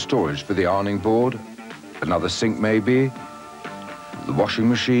extra storage for the ironing board, another sink maybe, the washing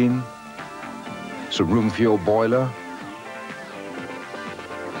machine, some room for your boiler,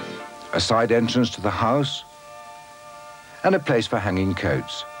 a side entrance to the house, and a place for hanging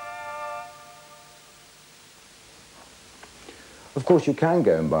coats. Of course, you can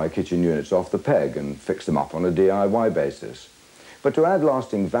go and buy kitchen units off the peg and fix them up on a DIY basis. But to add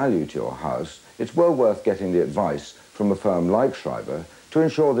lasting value to your house, it's well worth getting the advice from a firm like Schreiber to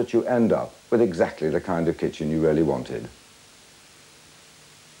ensure that you end up with exactly the kind of kitchen you really wanted.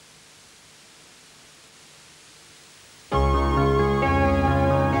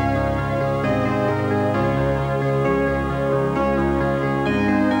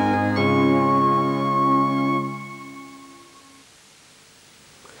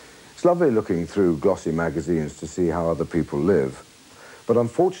 It's lovely looking through glossy magazines to see how other people live, but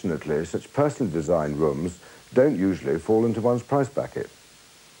unfortunately such personally designed rooms don't usually fall into one's price bracket.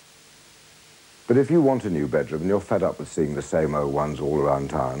 But if you want a new bedroom and you're fed up with seeing the same old ones all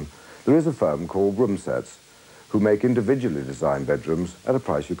around town, there is a firm called Room Sets who make individually designed bedrooms at a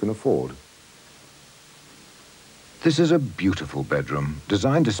price you can afford. This is a beautiful bedroom,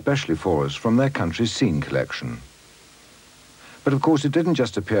 designed especially for us from their country's scene collection. But of course, it didn't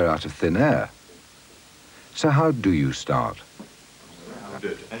just appear out of thin air. So how do you start?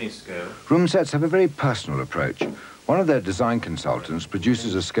 Good. Any scale. Room Sets have a very personal approach. One of their design consultants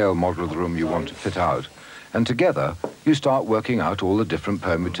produces a scale model of the room you want to fit out, and together you start working out all the different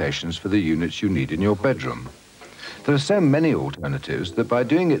permutations for the units you need in your bedroom. There are so many alternatives that by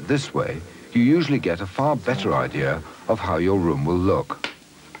doing it this way, you usually get a far better idea of how your room will look.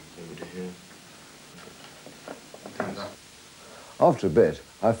 After a bit,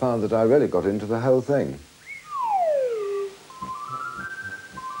 I found that I really got into the whole thing.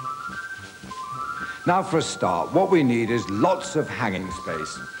 Now for a start, what we need is lots of hanging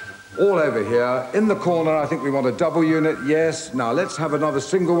space. All over here, in the corner, I think we want a double unit, yes. Now let's have another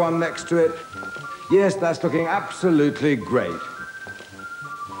single one next to it. Yes, that's looking absolutely great.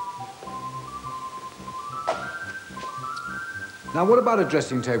 Now what about a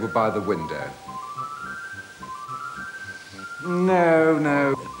dressing table by the window? No,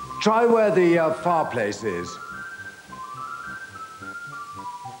 no. Try where the fireplace is.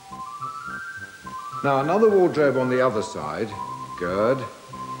 Now, another wardrobe on the other side. Good.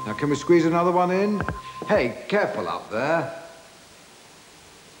 Now, can we squeeze another one in? Hey, careful up there.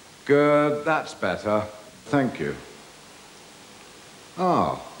 Good, that's better. Thank you.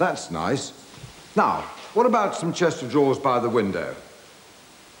 Oh, that's nice. Now, what about some chest of drawers by the window?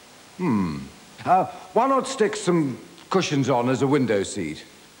 Why not stick some cushions on as a window seat?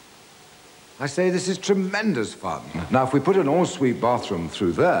 I say this is tremendous fun. Now, if we put an ensuite bathroom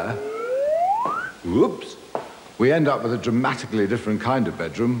through there, whoops, we end up with a dramatically different kind of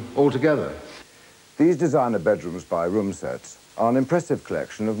bedroom altogether. These designer bedrooms by Room Sets are an impressive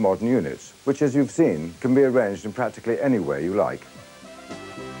collection of modern units, which, as you've seen, can be arranged in practically any way you like.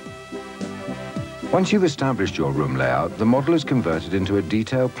 Once you've established your room layout, the model is converted into a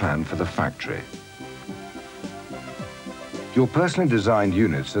detailed plan for the factory. Your personally designed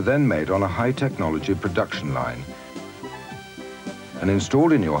units are then made on a high-technology production line and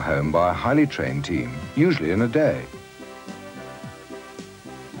installed in your home by a highly trained team, usually in a day.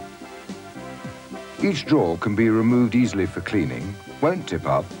 Each drawer can be removed easily for cleaning, won't tip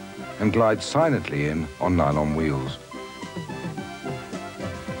up, and glides silently in on nylon wheels.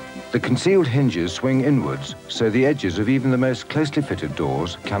 The concealed hinges swing inwards, so the edges of even the most closely fitted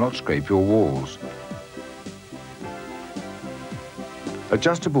doors cannot scrape your walls.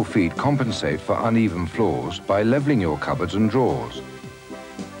 Adjustable feet compensate for uneven floors by leveling your cupboards and drawers.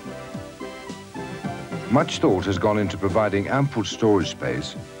 Much thought has gone into providing ample storage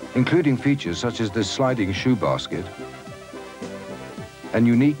space, including features such as this sliding shoe basket and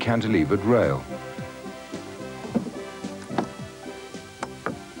unique cantilevered rail.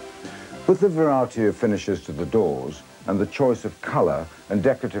 With the variety of finishes to the doors and the choice of colour and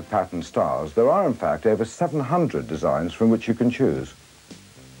decorative pattern styles, there are in fact over 700 designs from which you can choose.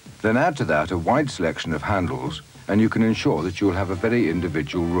 Then add to that a wide selection of handles, and you can ensure that you'll have a very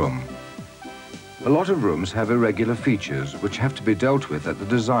individual room. A lot of rooms have irregular features which have to be dealt with at the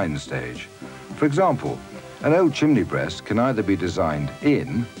design stage. For example, an old chimney breast can either be designed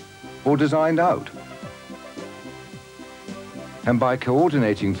in or designed out. And by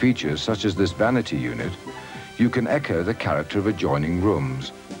coordinating features such as this vanity unit, you can echo the character of adjoining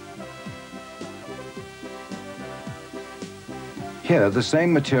rooms. Here, the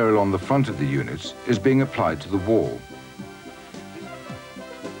same material on the front of the units is being applied to the wall.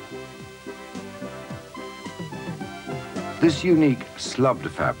 This unique slubbed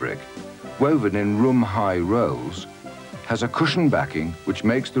fabric, woven in room-high rolls, has a cushion backing which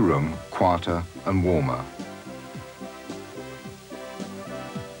makes the room quieter and warmer.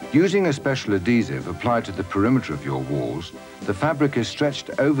 Using a special adhesive applied to the perimeter of your walls, the fabric is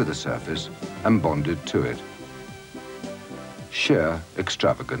stretched over the surface and bonded to it. Sheer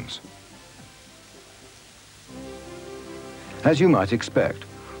extravagance. As you might expect,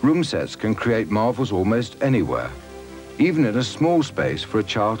 room sets can create marvels almost anywhere, even in a small space for a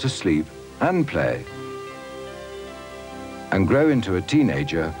child to sleep and play, and grow into a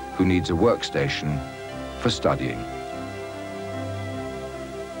teenager who needs a workstation for studying.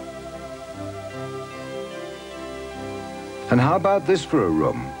 And how about this for a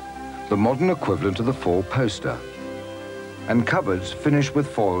room? The modern equivalent of the four-poster. And cupboards finished with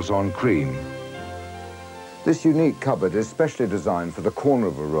foils on cream. This unique cupboard is specially designed for the corner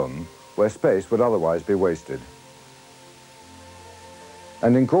of a room where space would otherwise be wasted.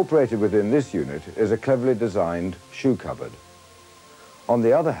 And incorporated within this unit is a cleverly designed shoe cupboard. On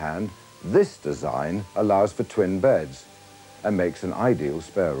the other hand, this design allows for twin beds and makes an ideal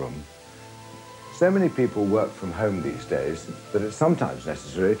spare room. So many people work from home these days that it's sometimes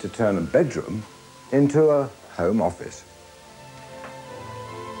necessary to turn a bedroom into a home office.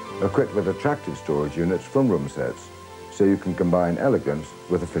 Equipped with attractive storage units from room sets, so you can combine elegance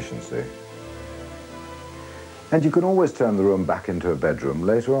with efficiency. And you can always turn the room back into a bedroom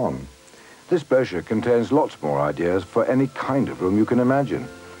later on. This brochure contains lots more ideas for any kind of room you can imagine.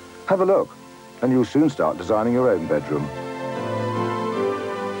 Have a look, and you'll soon start designing your own bedroom.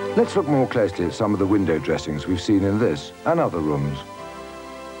 Let's look more closely at some of the window dressings we've seen in this and other rooms.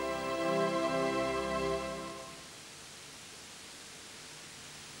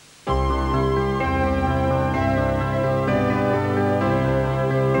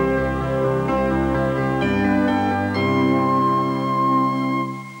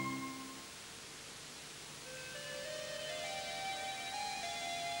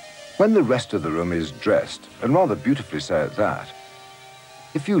 When the rest of the room is dressed, and rather beautifully so at that,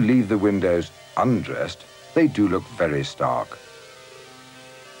 if you leave the windows undressed, they do look very stark.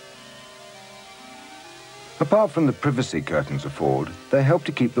 Apart from the privacy curtains afford, they help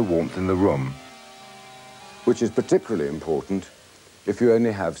to keep the warmth in the room, which is particularly important if you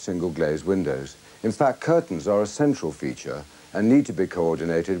only have single glazed windows. In fact, curtains are a central feature and need to be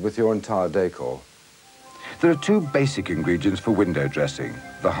coordinated with your entire decor. There are two basic ingredients for window dressing: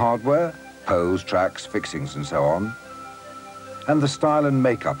 the hardware, poles, tracks, fixings and so on, and the style and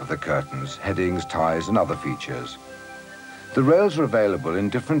makeup of the curtains, headings, ties and other features. The rails are available in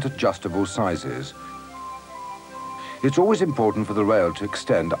different adjustable sizes. It's always important for the rail to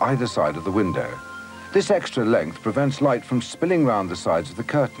extend either side of the window. This extra length prevents light from spilling round the sides of the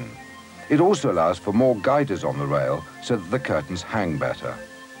curtain. It also allows for more guiders on the rail so that the curtains hang better.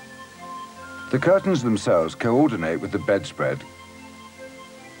 The curtains themselves coordinate with the bedspread,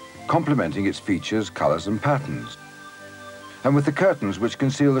 complementing its features, colours and patterns, and with the curtains which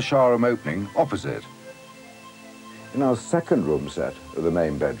conceal the shower room opening opposite. In our second room set of the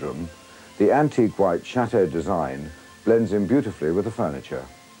main bedroom, the antique white chateau design blends in beautifully with the furniture.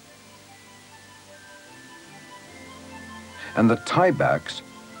 And the tie-backs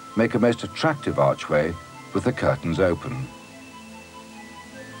make a most attractive archway with the curtains open.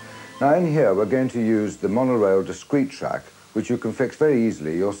 Now in here we're going to use the monorail discrete track, which you can fix very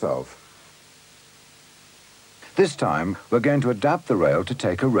easily yourself. This time we're going to adapt the rail to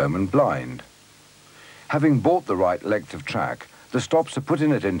take a Roman blind. Having bought the right length of track, the stops are put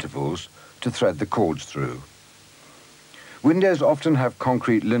in at intervals to thread the cords through. Windows often have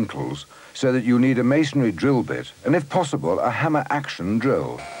concrete lintels, so that you need a masonry drill bit and, if possible, a hammer action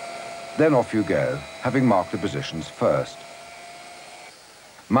drill. Then off you go, having marked the positions first.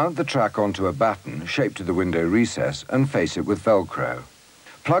 Mount the track onto a batten shaped to the window recess and face it with Velcro.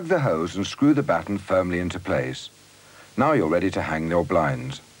 Plug the hose and screw the batten firmly into place. Now you're ready to hang your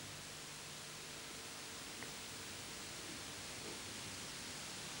blinds.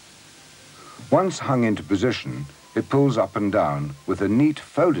 Once hung into position, it pulls up and down with a neat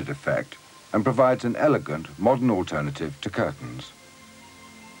folded effect and provides an elegant modern alternative to curtains.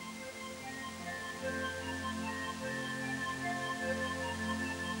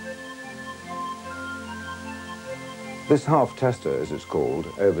 This half tester, as it's called,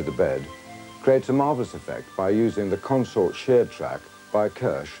 over the bed, creates a marvellous effect by using the consort sheared track by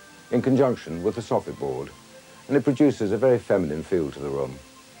Kirsch in conjunction with the soffit board, and it produces a very feminine feel to the room.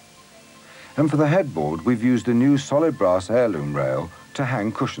 And for the headboard, we've used a new solid brass heirloom rail to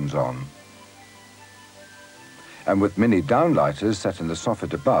hang cushions on. And with mini downlighters set in the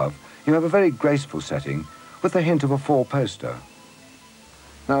soffit above, you have a very graceful setting with a hint of a four-poster.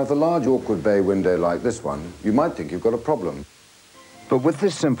 Now, with a large awkward bay window like this one, you might think you've got a problem. But with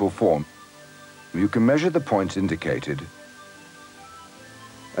this simple form, you can measure the points indicated,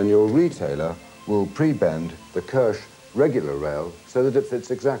 and your retailer will pre-bend the Kirsch regular rail so that it fits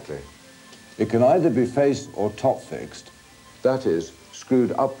exactly. It can either be face or top fixed, that is,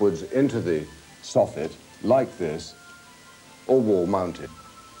 screwed upwards into the soffit like this, or wall mounted.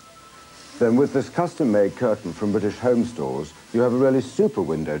 Then with this custom-made curtain from British home stores, you have a really super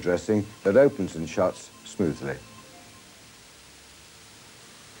window dressing that opens and shuts smoothly.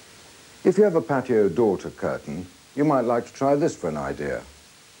 If you have a patio door to curtain, you might like to try this for an idea.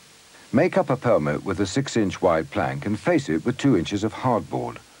 Make up a pelmet with a 6-inch wide plank and face it with 2 inches of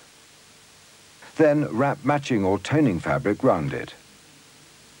hardboard. Then wrap matching or toning fabric round it.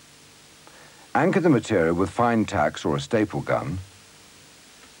 Anchor the material with fine tacks or a staple gun,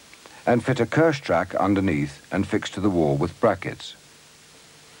 and fit a Kirsch track underneath and fix to the wall with brackets.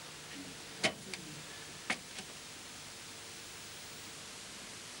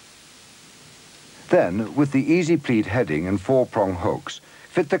 Then, with the easy pleat heading and 4-prong hooks,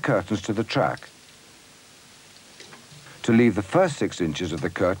 fit the curtains to the track. To leave the first 6 inches of the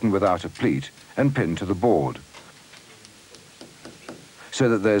curtain without a pleat and pin to the board, so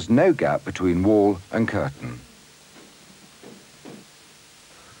that there's no gap between wall and curtain.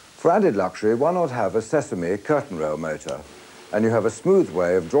 For added luxury, why not have a sesame curtain rail motor, and you have a smooth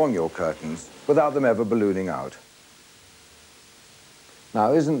way of drawing your curtains without them ever ballooning out.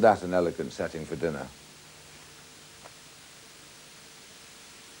 Now, isn't that an elegant setting for dinner?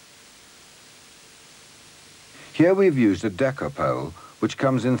 Here we've used a decor pole, which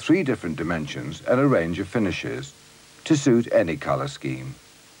comes in 3 different dimensions and a range of finishes, to suit any colour scheme.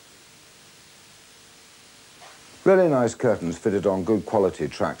 Really nice curtains fitted on good quality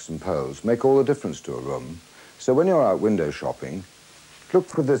tracks and poles make all the difference to a room. So when you're out window shopping, look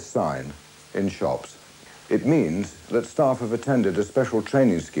for this sign in shops. It means that staff have attended a special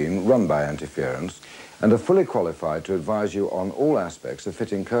training scheme run by Antiference and are fully qualified to advise you on all aspects of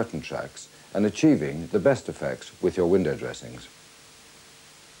fitting curtain tracks and achieving the best effects with your window dressings.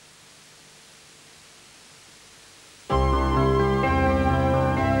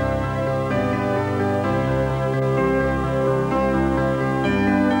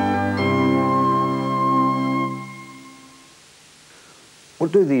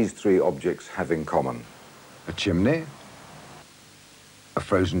 What do these 3 objects have in common? A chimney, a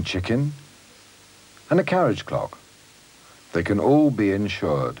frozen chicken, and a carriage clock. They can all be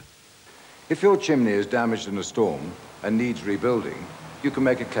insured. If your chimney is damaged in a storm and needs rebuilding, you can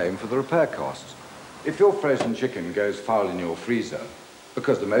make a claim for the repair costs. If your frozen chicken goes foul in your freezer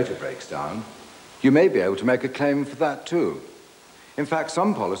because the motor breaks down, you may be able to make a claim for that too. In fact,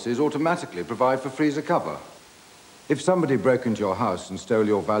 some policies automatically provide for freezer cover. If somebody broke into your house and stole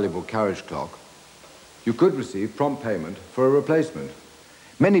your valuable carriage clock, you could receive prompt payment for a replacement.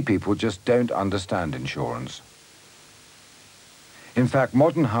 Many people just don't understand insurance. In fact,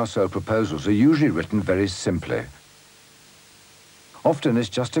 modern household proposals are usually written very simply. Often it's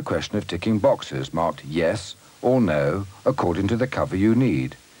just a question of ticking boxes marked yes or no according to the cover you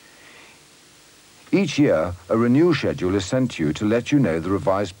need. Each year, a renewal schedule is sent to you to let you know the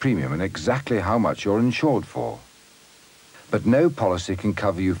revised premium and exactly how much you're insured for. But no policy can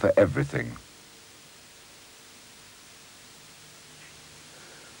cover you for everything.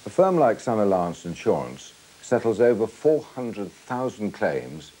 A firm like Sun Alliance Insurance settles over 400,000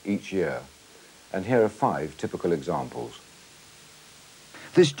 claims each year, and here are 5 typical examples.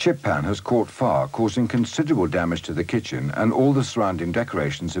 This chip pan has caught fire, causing considerable damage to the kitchen, and all the surrounding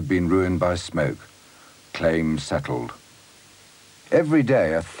decorations have been ruined by smoke. Claim settled. Every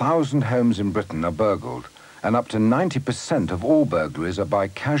day, 1,000 homes in Britain are burgled, and up to 90% of all burglaries are by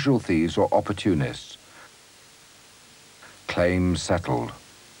casual thieves or opportunists. Claim settled.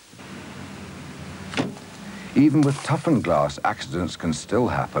 Even with toughened glass, accidents can still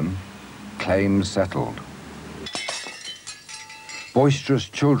happen. Claim settled. Boisterous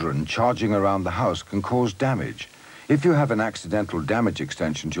children charging around the house can cause damage. If you have an accidental damage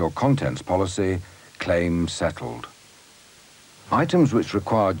extension to your contents policy, claim settled. Items which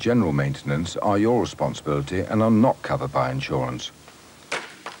require general maintenance are your responsibility and are not covered by insurance.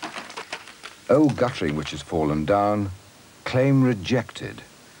 Old guttering which has fallen down, claim rejected.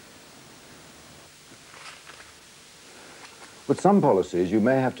 With some policies, you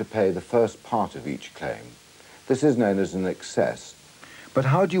may have to pay the first part of each claim. This is known as an excess. But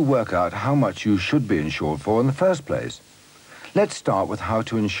how do you work out how much you should be insured for in the first place? Let's start with how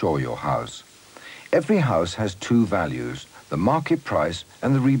to insure your house. Every house has two values, the market price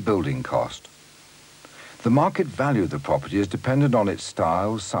and the rebuilding cost. The market value of the property is dependent on its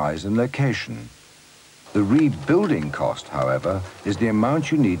style, size and location. The rebuilding cost, however, is the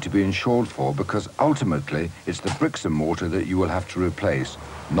amount you need to be insured for because ultimately it's the bricks and mortar that you will have to replace,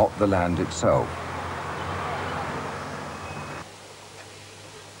 not the land itself.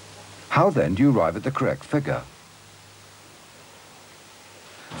 How then do you arrive at the correct figure?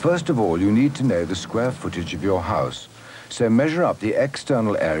 First of all, you need to know the square footage of your house, so measure up the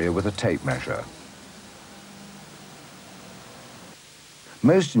external area with a tape measure.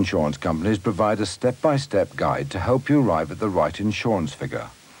 Most insurance companies provide a step-by-step guide to help you arrive at the right insurance figure.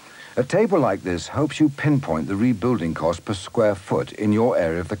 A table like this helps you pinpoint the rebuilding cost per square foot in your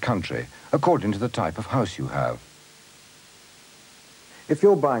area of the country, according to the type of house you have. If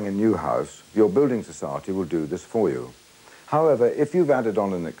you're buying a new house, your building society will do this for you. However, if you've added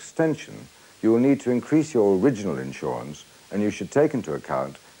on an extension, you will need to increase your original insurance, and you should take into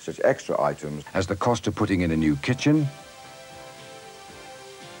account such extra items as the cost of putting in a new kitchen,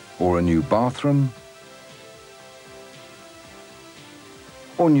 or a new bathroom,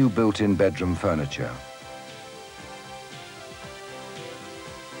 or new built-in bedroom furniture.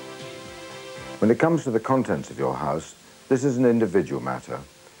 When it comes to the contents of your house, this is an individual matter,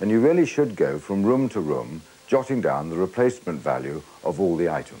 and you really should go from room to room, jotting down the replacement value of all the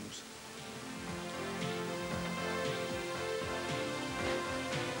items.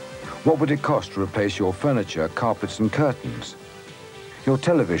 What would it cost to replace your furniture, carpets and curtains? Your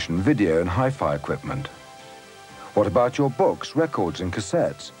television, video and hi-fi equipment? What about your books, records and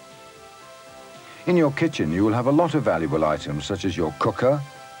cassettes? In your kitchen, you will have a lot of valuable items such as your cooker,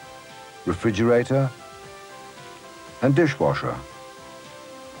 refrigerator and dishwasher,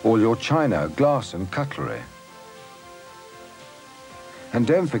 all your china, glass and cutlery. And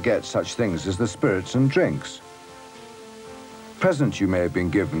don't forget such things as the spirits and drinks, presents you may have been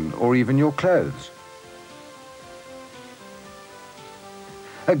given, or even your clothes.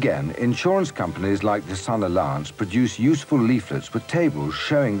 Again, insurance companies like the Sun Alliance produce useful leaflets with tables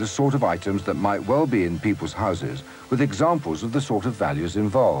showing the sort of items that might well be in people's houses, with examples of the sort of values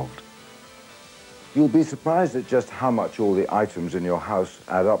involved. You'll be surprised at just how much all the items in your house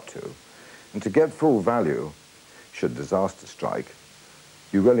add up to. And to get full value, should disaster strike,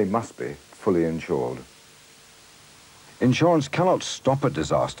 you really must be fully insured. Insurance cannot stop a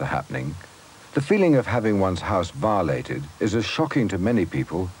disaster happening. The feeling of having one's house violated is as shocking to many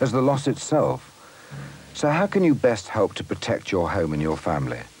people as the loss itself. So how can you best help to protect your home and your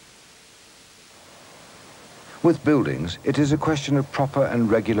family? With buildings, it is a question of proper and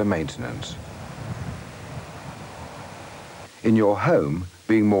regular maintenance. In your home,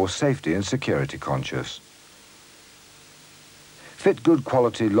 being more safety and security conscious. Fit good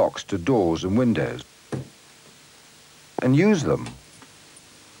quality locks to doors and windows and use them.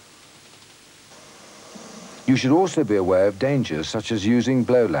 You should also be aware of dangers such as using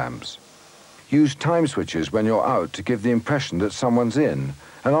blow lamps. Use time switches when you're out to give the impression that someone's in,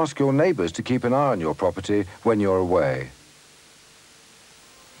 and ask your neighbours to keep an eye on your property when you're away.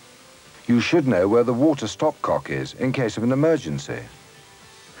 You should know where the water stopcock is in case of an emergency.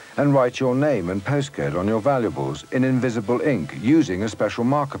 And write your name and postcode on your valuables in invisible ink using a special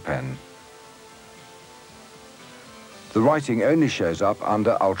marker pen. The writing only shows up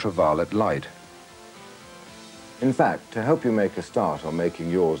under ultraviolet light. In fact, to help you make a start on making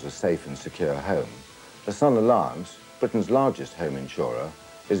yours a safe and secure home, the Sun Alliance, Britain's largest home insurer,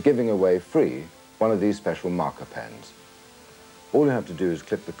 is giving away free one of these special marker pens. All you have to do is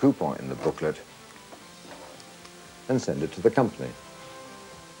clip the coupon in the booklet and send it to the company.